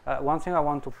again, one thing I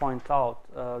want to point out,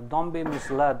 don't be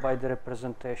misled by the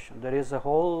representation. There is a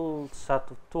whole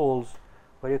set of tools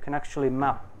where you can actually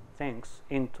map things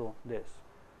into this.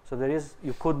 So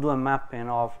you could do a mapping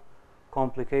of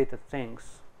complicated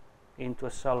things into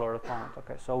a cellular automata.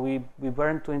 Okay, so we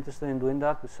weren't too interested in doing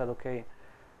that. We said, okay,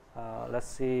 let's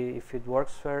see if it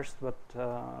works first, but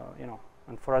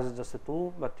and for us it's just a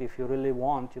tool. But if you really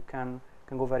want, you can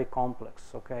go very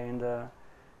complex. Okay,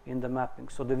 in the mapping.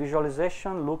 So the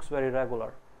visualization looks very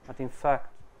regular, but in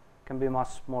fact can be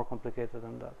much more complicated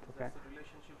than that. Okay. So the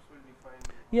relationships will define.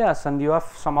 Yes, and you have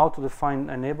somehow to define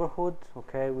a neighborhood,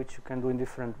 okay, which you can do in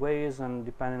different ways and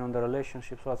depending on the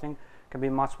relationship. So I think it can be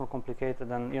much more complicated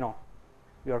than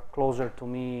you're closer to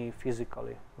me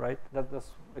physically, right?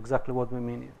 That's exactly what we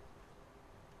mean here,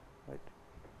 right?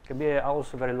 It can be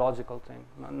also a very logical thing.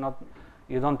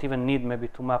 You don't even need maybe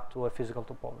to map to a physical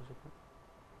topology.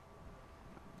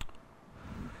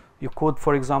 you could,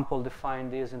 for example, define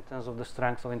these in terms of the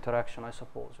strength of interaction, I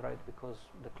suppose, right? Because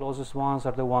the closest ones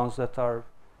are the ones that are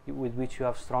with which you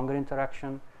have stronger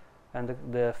interaction, and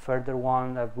the further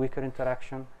one have weaker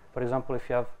interaction. For example, if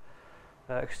you have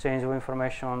exchange of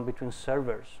information between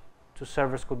servers, two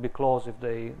servers could be close if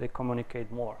they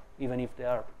communicate more, even if they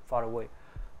are far away.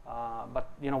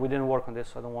 But we didn't work on this,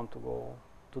 so I don't want to go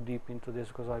too deep into this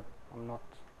because I'm not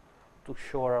too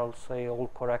sure I'll say all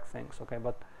correct things. Okay,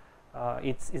 but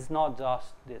it's not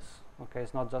just this. Okay,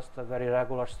 it's not just a very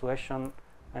regular situation,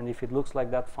 and if it looks like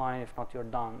that, fine. If not, you're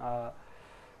done.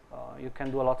 You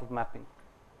can do a lot of mapping.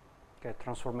 Okay,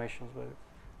 transformations with it.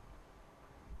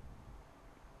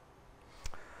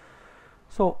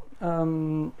 So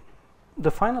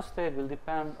the final state will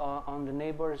depend on the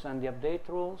neighbors and the update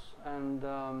rules, and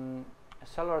a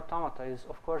cellular automata is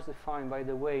of course defined by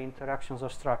the way interactions are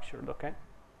structured. Okay,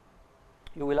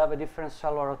 you will have a different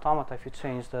cellular automata if you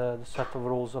change the set of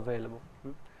rules available.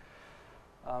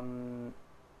 And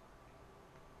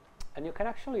you can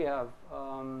actually have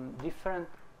different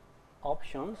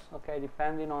options, okay,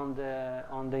 depending on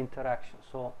the interaction.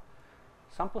 So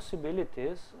some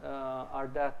possibilities are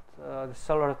that the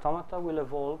cellular automata will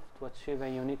evolve to achieve a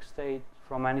unique state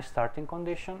from any starting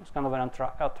condition. It's kind of an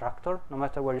attractor. No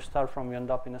matter where you start from, you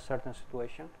end up in a certain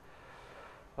situation.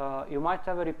 You might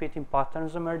have a repeating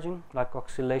patterns emerging, like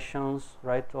oscillations,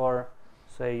 right? Or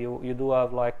say you do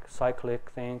have like cyclic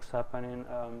things happening.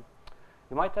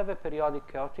 You might have a periodic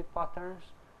chaotic patterns.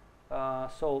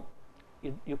 So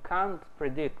you can't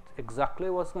predict exactly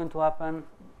what's going to happen,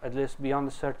 at least beyond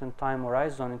a certain time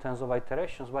horizon in terms of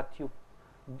iterations, but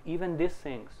even these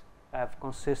things have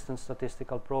consistent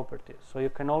statistical properties. So you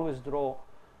can always draw,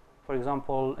 for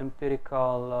example,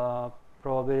 empirical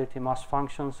probability mass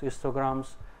functions,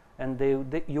 histograms, and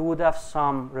you would have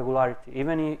some regularity,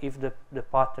 even if the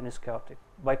pattern is chaotic.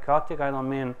 By chaotic, I don't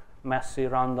mean messy,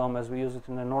 random, as we use it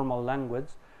in the normal language.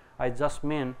 I just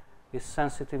mean it's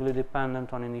sensitively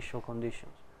dependent on initial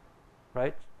conditions,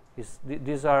 right?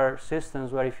 These are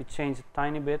systems where if you change a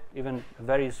tiny bit, even a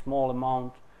very small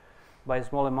amount, by a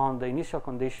small amount, the initial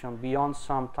condition beyond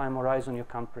some time horizon you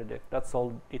can't predict. That's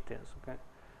all it is, okay?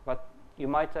 But you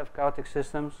might have chaotic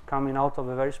systems coming out of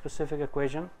a very specific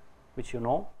equation, which you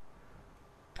know,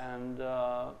 and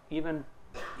even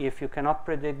if you cannot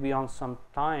predict beyond some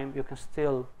time, you can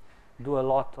still do a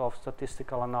lot of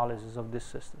statistical analysis of this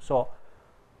system. So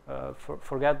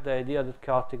forget the idea that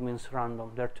chaotic means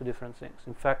random. They're two different things.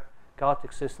 In fact,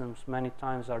 chaotic systems many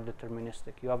times are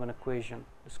deterministic. You have an equation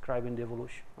describing the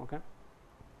evolution, okay?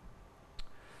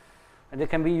 And they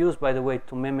can be used, by the way,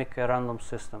 to mimic a random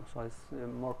system. So it's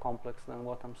more complex than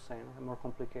what I'm saying, more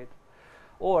complicated.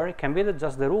 Or it can be that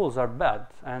just the rules are bad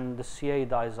and the CA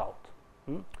dies out.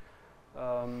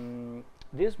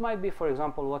 This might be, for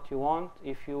example, what you want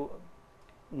if you,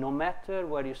 no matter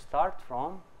where you start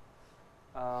from,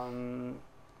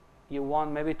 you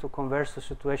want maybe to converse a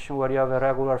situation where you have a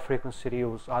regular frequency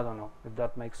reuse. I don't know if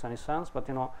that makes any sense, but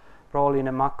probably in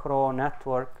a macro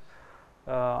network,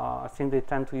 I think they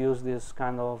tend to use this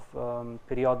kind of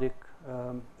periodic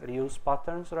reuse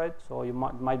patterns, right? So you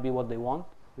might be what they want.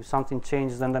 If something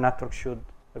changes, then the network should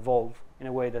evolve in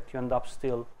a way that you end up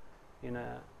still in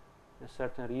a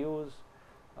certain reuse.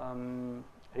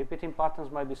 Repeating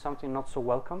patterns might be something not so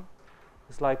welcome.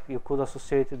 It's like you could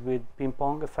associate it with ping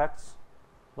pong effects,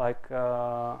 like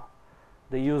the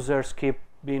users keep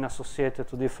being associated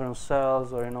to different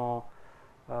cells, or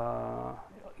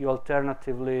you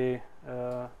alternatively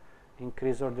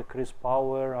increase or decrease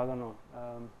power. I don't know.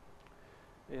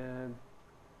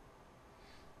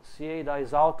 CA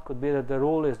dies out could be that the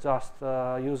rule is just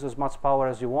use as much power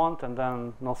as you want and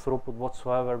then no throughput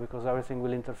whatsoever because everything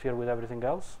will interfere with everything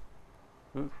else.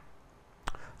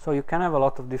 So you can have a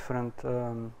lot of different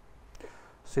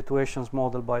situations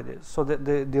modeled by this. So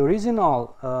the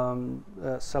original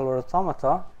cellular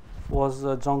automata was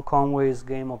John Conway's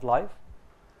Game of Life.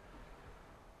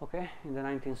 Okay, in the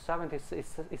 1970s,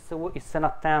 it's an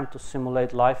attempt to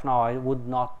simulate life. Now, I would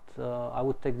not, I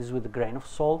would take this with a grain of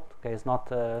salt. Okay, it's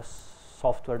not a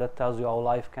software that tells you how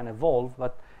life can evolve,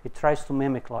 but it tries to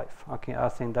mimic life. Okay, I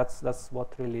think that's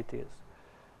what really it is.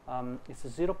 It's a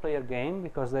zero-player game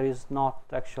because there is not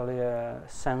actually a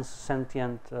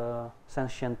sentient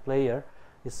player.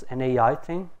 It's an AI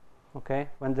thing. Okay,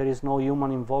 when there is no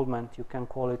human involvement, you can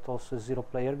call it also a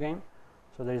zero-player game.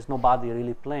 So there is nobody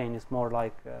really playing. It's more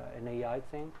like an AI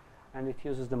thing, and it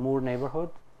uses the Moore neighborhood,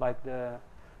 like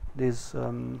this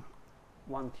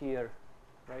one tier,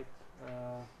 right?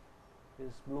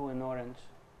 This blue and orange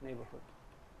neighborhood.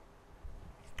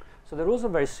 So the rules are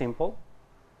very simple.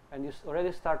 And you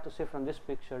already start to see from this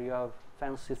picture you have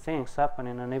fancy things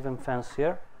happening, and even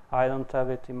fancier. I don't have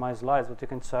it in my slides, but you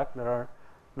can check. There are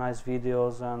nice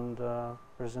videos and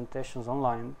presentations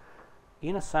online.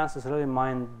 In a sense, it's really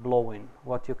mind-blowing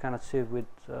what you can achieve with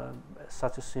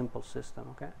such a simple system.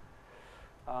 Okay.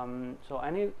 So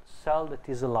any cell that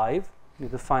is alive, you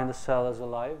define the cell as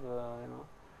alive.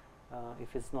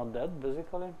 If it's not dead,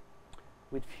 basically,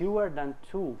 with fewer than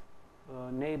 2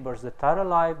 neighbors that are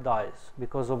alive, dies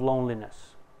because of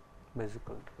loneliness,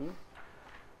 basically.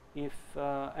 If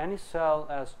any cell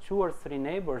has 2 or 3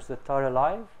 neighbors that are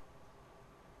alive,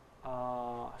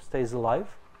 stays alive,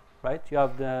 right? You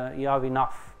have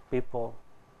enough people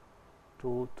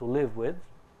to live with.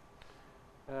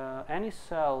 Any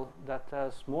cell that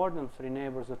has more than 3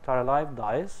 neighbors that are alive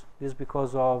dies. This is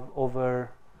because of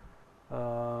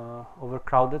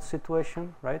overcrowded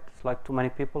situation, right? It's like too many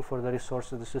people for the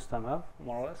resources the system have,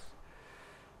 more or less.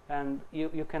 And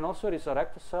you can also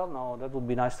resurrect a cell. Now that would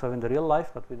be nice to have in the real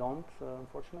life, but we don't,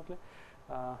 unfortunately,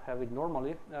 have it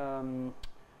normally.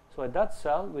 So that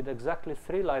cell with exactly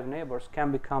 3 live neighbors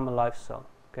can become a live cell.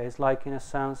 Okay, it's like, in a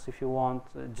sense, if you want,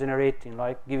 generating,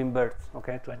 like giving birth,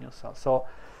 okay, to a new cell. So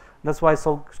that's why it's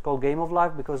called game of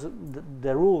life, because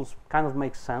the rules kind of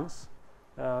make sense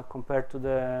compared to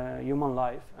the human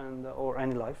life and or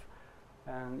any life.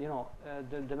 And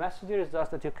the message here is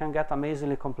just that you can get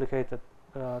amazingly complicated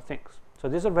things. So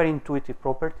these are very intuitive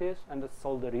properties, and that's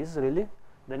all there is, really.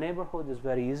 The neighborhood is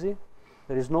very easy.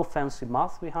 There is no fancy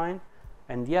math behind,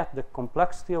 and yet the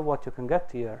complexity of what you can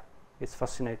get here is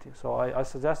fascinating. So I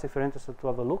suggest, if you're interested, to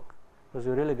have a look, because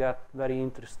you really get very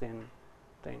interesting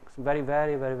things. Very,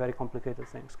 very, very, very complicated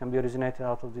things can be originated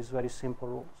out of these very simple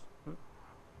rules.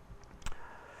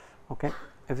 Okay.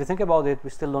 If you think about it, we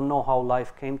still don't know how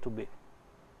life came to be.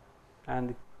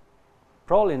 And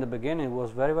probably in the beginning it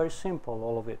was very, very simple,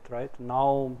 all of it, right?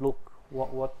 Now look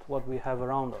what we have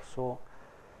around us. So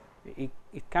it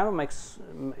kind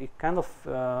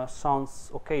of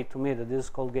sounds okay to me that this is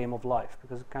called game of life,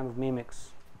 because it kind of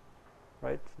mimics,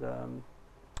 right, the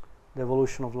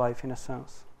evolution of life in a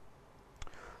sense.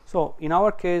 So in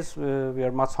our case, we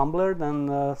are much humbler than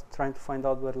trying to find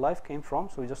out where life came from.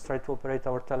 So we just try to operate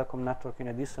our telecom network in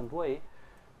a decent way.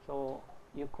 So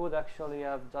you could actually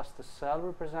have just a cell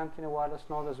representing a wireless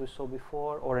node, as we saw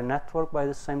before, or a network by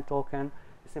the same token.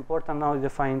 It's important now to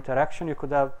define interaction. You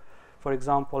could have, for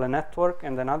example, a network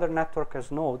and another network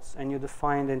as nodes, and you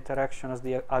define the interaction as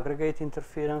the aggregate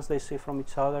interference they see from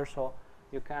each other. So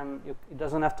it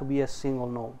doesn't have to be a single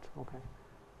node. Okay,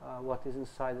 what is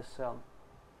inside the cell.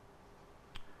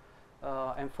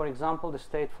 And for example, the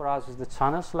state for us is the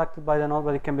channel selected by the node,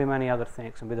 but it can be many other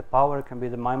things. It can be the power, it can be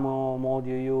the MIMO mode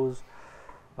you use,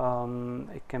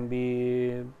 it can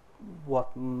be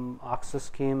what access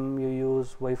scheme you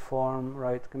use, waveform,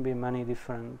 right? It can be many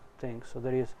different things. So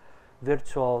there is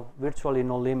virtually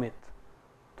no limit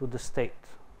to the state,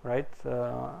 right?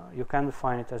 You can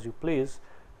define it as you please.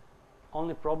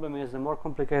 Only problem is, the more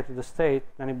complicated the state,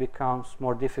 then it becomes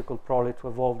more difficult probably to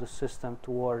evolve the system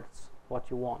towards what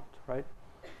you want, right?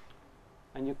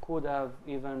 And you could have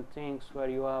even things where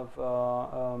you have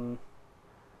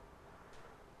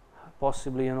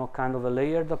possibly, kind of a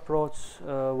layered approach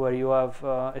where you have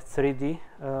a 3D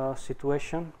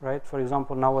situation, right? For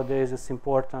example, nowadays it's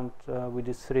important with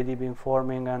this 3D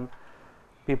beamforming and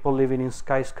people living in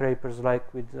skyscrapers,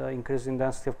 like with increasing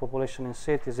density of population in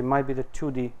cities. It might be the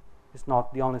 2D is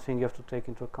not the only thing you have to take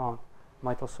into account. You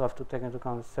might also have to take into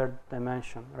account the third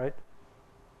dimension, right?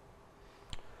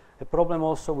 The problem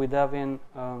also with having,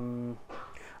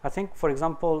 I think, for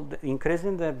example,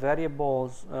 increasing the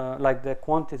variables, like the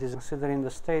quantities considering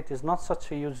the state, is not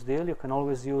such a huge deal. You can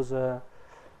always use a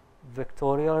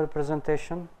vectorial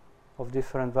representation of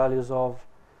different values of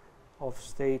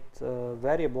state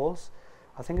variables.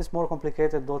 I think it's more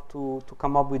complicated, though, to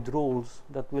come up with rules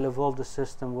that will evolve the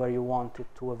system where you want it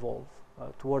to evolve,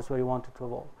 towards where you want it to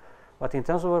evolve. But in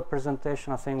terms of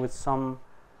representation, I think with some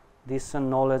decent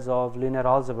knowledge of linear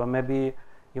algebra, maybe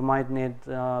you might need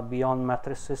beyond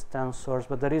matrices, tensors,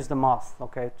 but there is the math,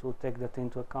 okay, to take that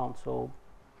into account. So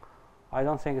I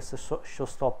don't think it's a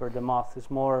showstopper, the math.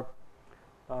 It's more,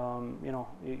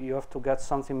 you have to get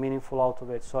something meaningful out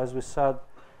of it. So as we said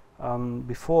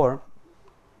before,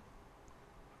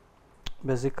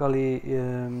 basically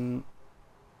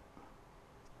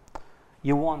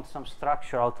you want some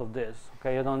structure out of this,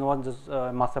 okay? You don't want just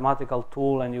a mathematical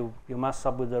tool and you mess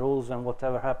up with the rules and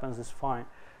whatever happens is fine.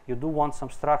 You do want some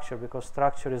structure, because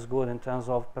structure is good in terms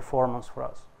of performance for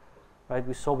us, right?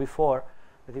 We saw before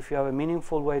that if you have a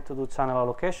meaningful way to do channel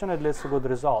allocation, it leads to good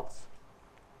results,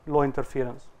 low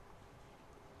interference.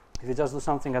 If you just do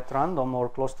something at random or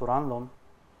close to random,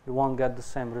 you won't get the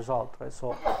same result, right?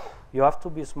 So you have to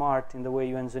be smart in the way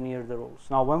you engineer the rules.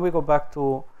 Now, when we go back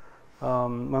to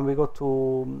when we go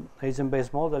to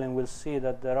agent-based modeling, we'll see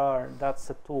that that's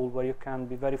a tool where you can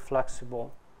be very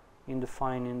flexible in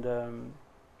defining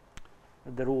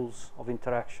the rules of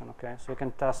interaction. Okay, so you can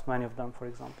test many of them, for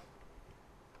example.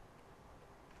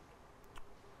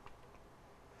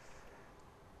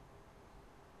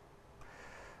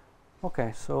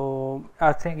 Okay, so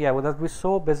I think, yeah, what we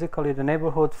saw, basically the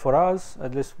neighborhood for us,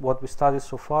 at least what we studied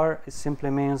so far, it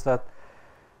simply means that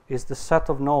it's the set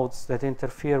of nodes that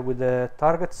interfere with the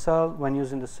target cell when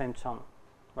using the same channel,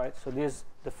 right? So this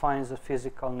defines a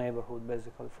physical neighborhood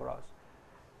basically for us.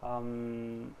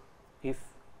 If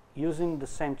using the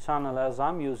same channel as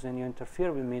I'm using, you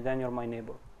interfere with me, then you're my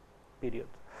neighbor, period.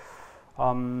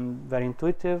 Very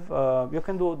intuitive. You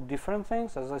can do different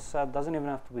things, as I said, doesn't even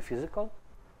have to be physical.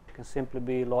 It can simply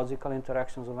be logical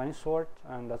interactions of any sort,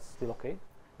 and that's still okay,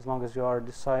 as long as you are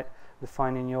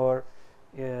defining your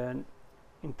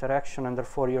interaction and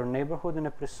therefore your neighborhood in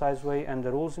a precise way and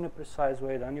the rules in a precise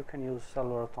way. Then you can use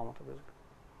cellular automata basically.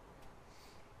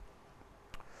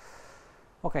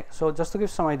 Okay, so just to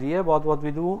give some idea about what we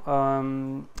do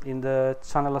in the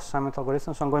channel assignment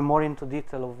algorithm, so I'm going more into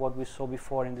detail of what we saw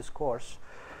before in this course.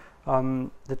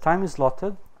 The time is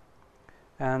slotted,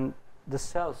 and the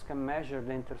cells can measure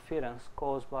the interference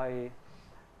caused by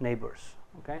neighbors,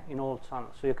 okay, in all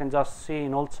channels. So you can just see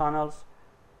in all channels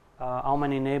how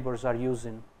many neighbors are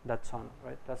using that channel,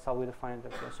 right? That's how we define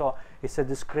interference. So it's a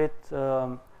discrete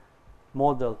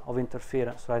model of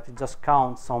interference, right? It just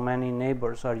counts how many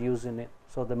neighbors are using it.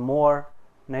 So the more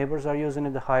neighbors are using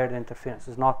it, the higher the interference.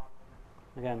 It's not,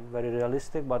 again, very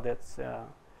realistic, but it's a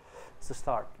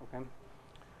start, okay?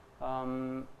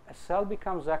 A cell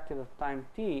becomes active at time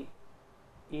t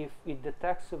if it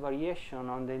detects a variation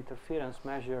on the interference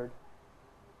measured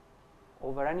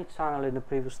over any channel in the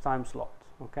previous time slot.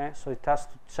 Okay, so it has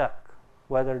to check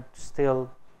whether still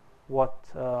what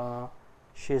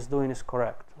she is doing is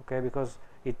correct. Okay, because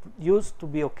it used to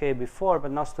be okay before, but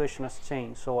now situation has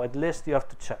changed. So at least you have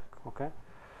to check. Okay,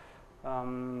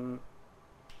 and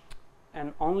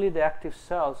only the active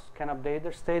cells can update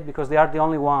their state because they are the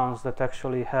only ones that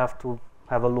actually have to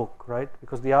have a look, right?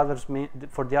 Because the others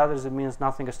for the others it means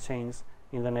nothing has changed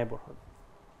in the neighborhood.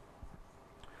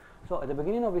 So at the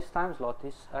beginning of this time slot,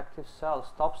 this active cell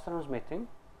stops transmitting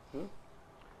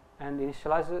and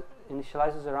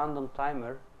initializes a random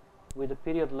timer with a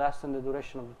period less than the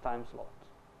duration of the time slot.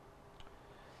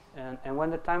 And when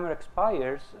the timer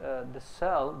expires,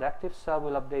 the active cell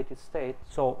will update its state.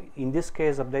 So in this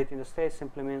case, updating the state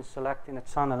simply means selecting a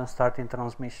channel and starting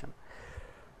transmission.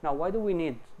 Now, why do we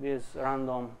need this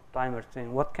random timer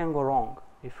thing? What can go wrong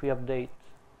if we update?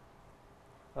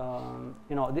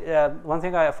 One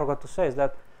thing I forgot to say is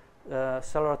that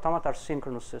cellular automata are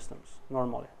synchronous systems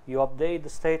normally. You update the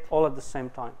state all at the same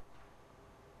time.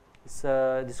 It's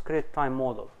a discrete time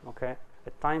model, okay?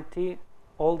 At time t,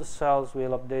 all the cells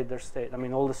will update their state. I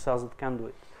mean, all the cells that can do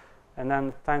it. And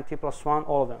then time t plus 1,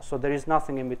 all of them. So there is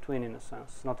nothing in between in a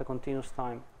sense. It's not a continuous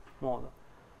time model.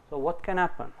 So what can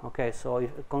happen? Okay, so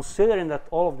considering that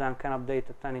all of them can update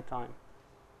at any time.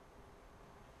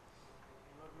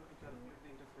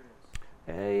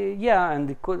 Yeah, and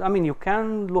it could, I mean, you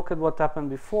can look at what happened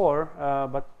before,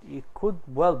 but it could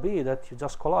well be that you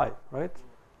just collide, right?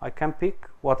 I can pick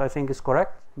what I think is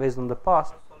correct based on the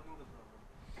past.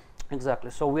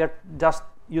 Exactly. So we are just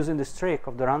using this trick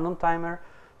of the random timer.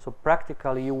 So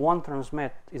practically, you won't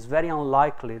transmit. It's very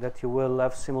unlikely that you will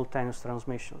have simultaneous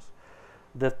transmissions.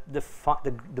 The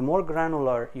more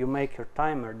granular you make your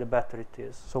timer, the better it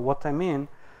is. So what I mean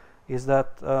is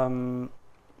that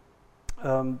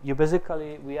you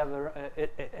basically, we have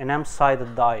an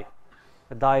m-sided die,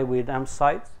 a die with m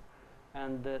sides,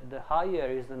 and the higher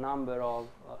is the number of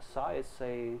sides,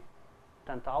 say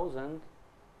 10,000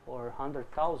 or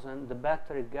 100,000, the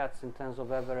better it gets in terms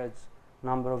of average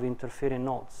number of interfering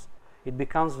nodes. It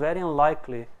becomes very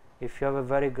unlikely if you have a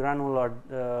very granular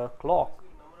clock.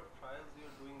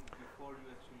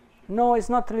 No, it's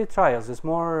not really trials. It's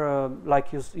more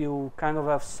like you kind of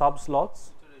have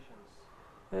sub-slots.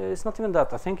 It's not even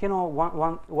that. I think,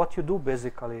 what you do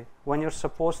basically when you're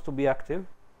supposed to be active,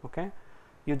 okay,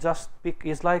 you just pick.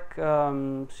 It's like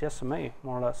CSMA,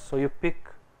 more or less. So you pick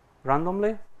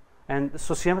randomly, and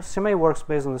so CSMA works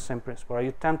based on the same principle. Right?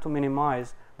 You tend to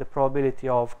minimize the probability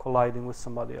of colliding with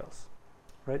somebody else,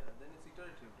 right? Then it's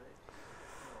iterative, right?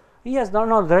 Yes,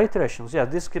 no, there are iterations. Yeah,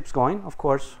 this keeps going, of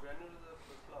course.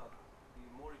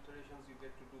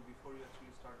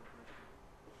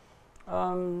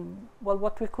 Well,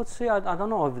 what we could see, I don't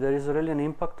know if there is really an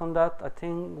impact on that. I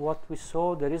think what we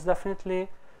saw, there is definitely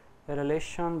a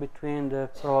relation between the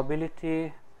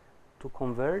probability to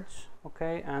converge,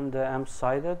 okay, and the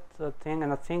m-sided thing,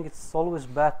 and I think it's always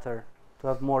better to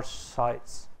have more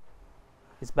sides.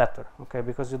 It's better, okay,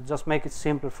 because you just make it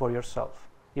simple for yourself.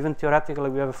 Even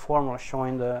theoretically, we have a formula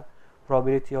showing the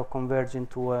probability of converging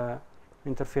to a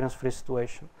interference-free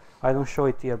situation. I don't show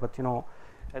it here, but you know,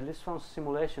 at least from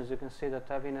simulations, you can see that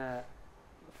having a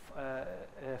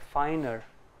finer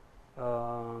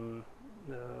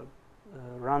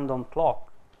random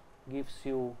clock gives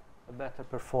you a better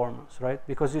performance, right?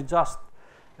 Because you're just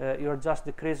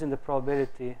decreasing the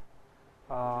probability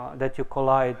that you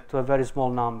collide to a very small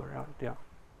number, right? Yeah.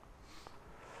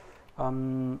 So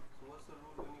what's the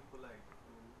rule when you collide?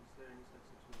 I mean, is there any such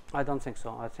situation? I don't think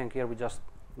so. I think here we just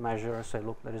measure and say,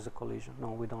 look, there is a collision.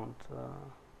 No, we don't.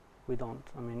 We don't.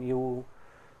 I mean, you.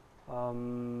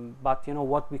 But you know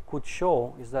what we could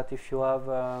show is that if you have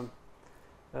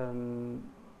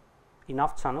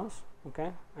enough channels,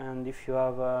 okay, and if you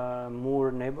have a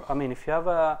Moore neighbor, I mean, if you have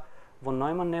a von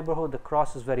Neumann neighborhood, the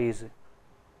cross is very easy.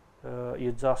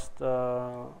 You just,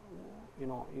 you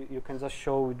know, you can just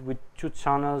show with 2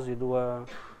 channels. You do a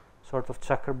sort of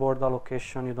checkerboard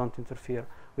allocation. You don't interfere.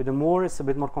 With the Moore, it's a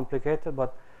bit more complicated,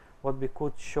 but what we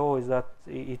could show is that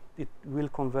it will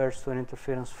converge to an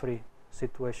interference-free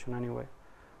situation anyway.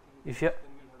 If you Then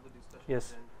we'll have the discussion.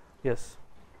 Yes. then. Yes.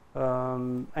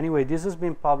 Anyway, this has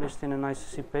been published in an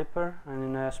ICC paper and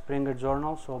in a Springer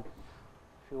journal. So,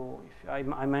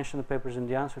 I mentioned the papers in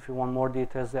the answer. If you want more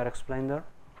details, they are explained there.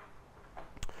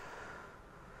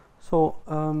 So,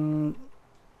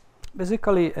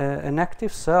 basically, an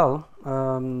active cell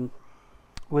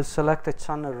will select a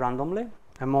channel randomly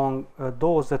among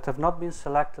those that have not been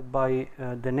selected by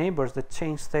the neighbors that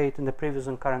change state in the previous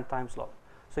and current time slot.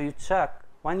 So you check,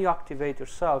 when you activate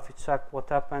yourself, you check what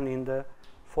happened in the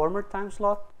former time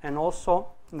slot and also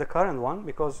in the current one,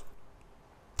 because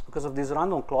of this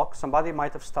random clock, somebody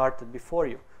might have started before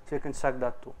you, so you can check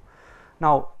that too.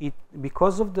 Now,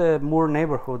 because of the Moore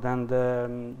neighborhood and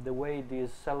the way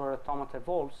this cellular automata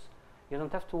evolves, you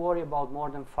don't have to worry about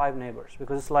more than 5 neighbors,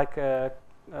 because it's like a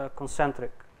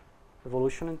concentric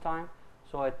evolution in time.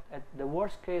 So at the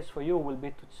worst case for you will be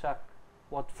to check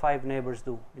what 5 neighbors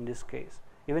do in this case.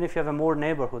 Even if you have a Moore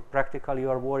neighborhood, practically you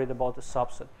are worried about a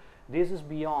subset. This is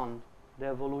beyond the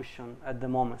evolution at the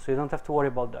moment, so you don't have to worry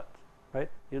about that,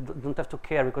 right? You don't have to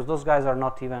care, because those guys are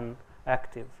not even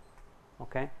active,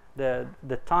 okay?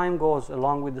 The time goes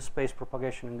along with the space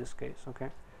propagation in this case,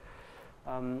 okay?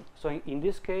 So in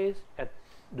this case,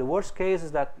 the worst case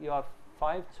is that you have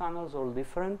 5 channels all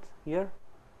different here,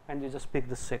 and you just pick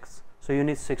the 6th. So you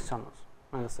need 6 channels,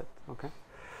 and that's it, okay?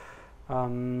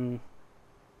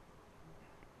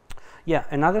 Yeah,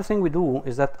 another thing we do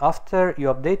is that after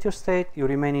you update your state, you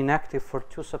remain inactive for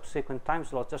 2 subsequent time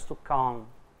slots just to calm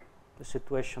the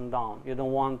situation down. You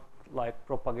don't want like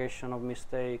propagation of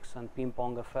mistakes and ping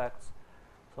pong effects.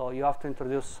 So you have to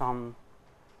introduce some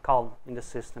calm in the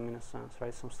system in a sense,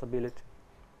 right? Some stability.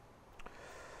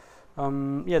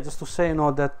 Yeah, just to say, you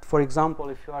know, that for example,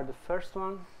 if you are the first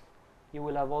one, you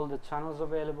will have all the channels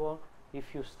available.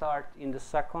 If you start in the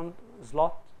second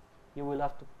slot, you will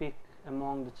have to pick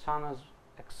among the channels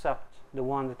except the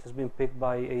one that has been picked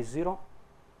by A0.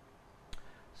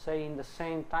 Say in the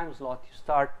same time slot, you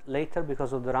start later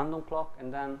because of the random clock,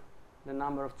 and then the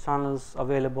number of channels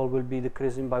available will be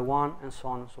decreasing by 1, and so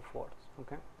on and so forth,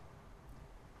 okay?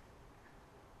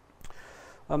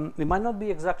 It might not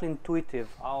be exactly intuitive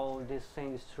how this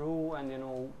thing is true, and you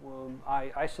know,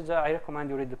 I recommend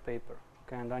you read the paper,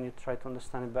 okay, and then you try to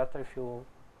understand it better. If you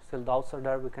still doubts are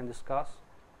there, we can discuss.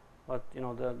 But you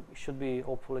know, it should be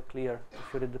hopefully clear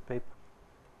if you read the paper.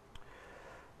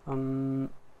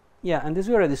 Yeah, and this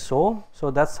we already saw.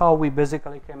 So that's how we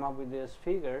basically came up with these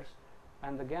figures.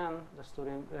 And again, just to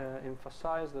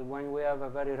emphasize that when we have a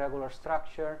very regular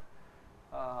structure,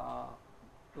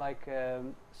 like a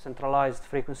centralized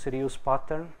frequency reuse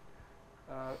pattern,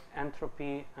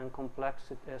 entropy and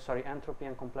complexity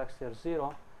are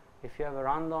 0. If you have a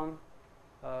random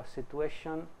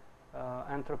situation,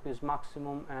 entropy is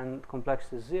maximum and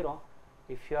complexity is 0.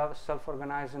 If you have a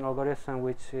self-organizing algorithm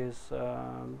which is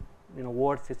you know,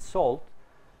 worth its salt,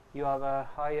 you have a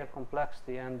higher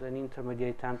complexity and an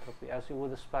intermediate entropy, as you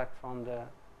would expect from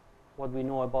what we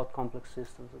know about complex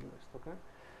systems at least, okay?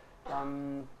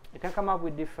 You can come up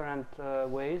with different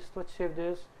ways to achieve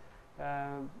this.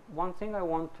 One thing I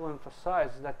want to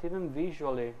emphasize is that even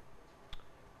visually,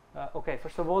 okay,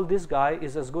 first of all, this guy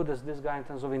is as good as this guy in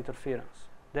terms of interference.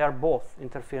 They are both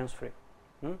interference free.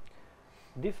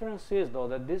 Difference is though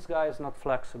that this guy is not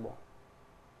flexible.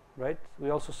 right? We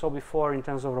also saw before in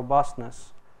terms of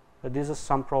robustness that these are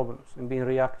some problems in being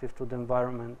reactive to the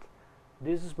environment.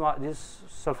 This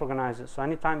self-organizes. So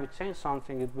anytime you change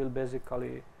something, it will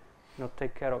basically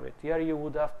take care of it. Here you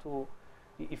would have to,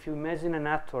 if you imagine a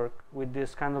network with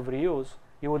this kind of reuse,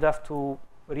 you would have to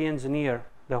re-engineer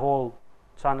the whole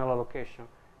channel allocation.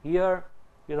 Here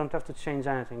you don't have to change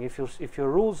anything. If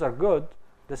your rules are good,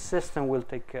 the system will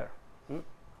take care.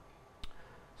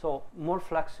 So more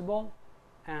flexible,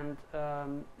 and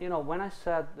when I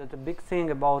said that the big thing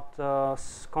about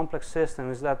complex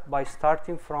systems is that by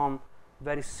starting from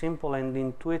very simple and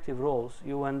intuitive rules,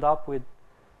 you end up with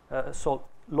so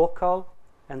local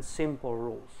and simple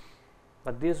rules.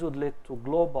 But this would lead to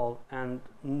global and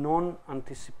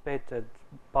non-anticipated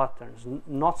patterns,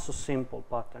 not so simple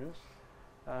patterns,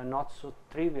 not so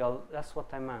trivial. That's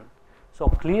what I meant. So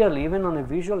clearly, even on a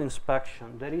visual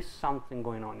inspection, there is something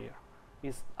going on here.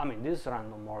 This is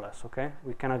random more or less, okay?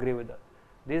 We can agree with that.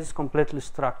 This is completely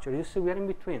structured. You see, we are in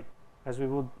between, as we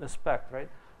would expect, right?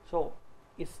 So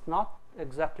it's not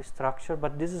exactly structured,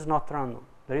 but this is not random.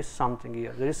 There is something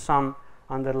here. There is some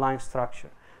underlying structure.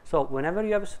 So whenever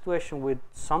you have a situation with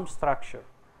some structure,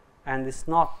 and it's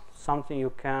not something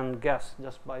you can guess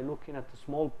just by looking at a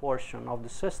small portion of the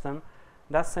system,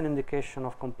 that's an indication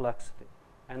of complexity.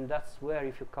 And that's where,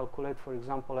 if you calculate, for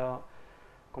example, a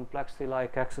complexity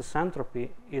like excess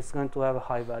entropy, it's going to have a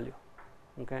high value.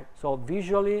 Okay, so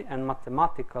visually and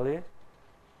mathematically,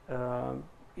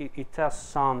 it has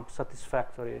some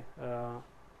satisfactory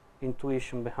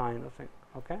intuition behind, I think.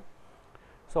 Okay,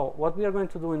 so what we are going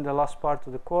to do in the last part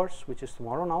of the course, which is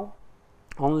tomorrow now,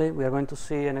 only we are going to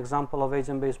see an example of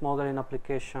agent-based modeling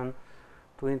application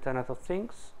to Internet of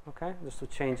Things. Okay, just to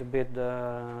change a bit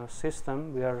the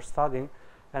system we are studying,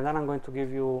 and then I'm going to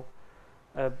give you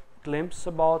a glimpse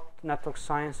about network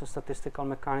science and statistical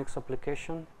mechanics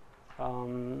application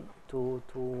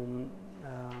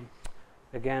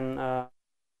again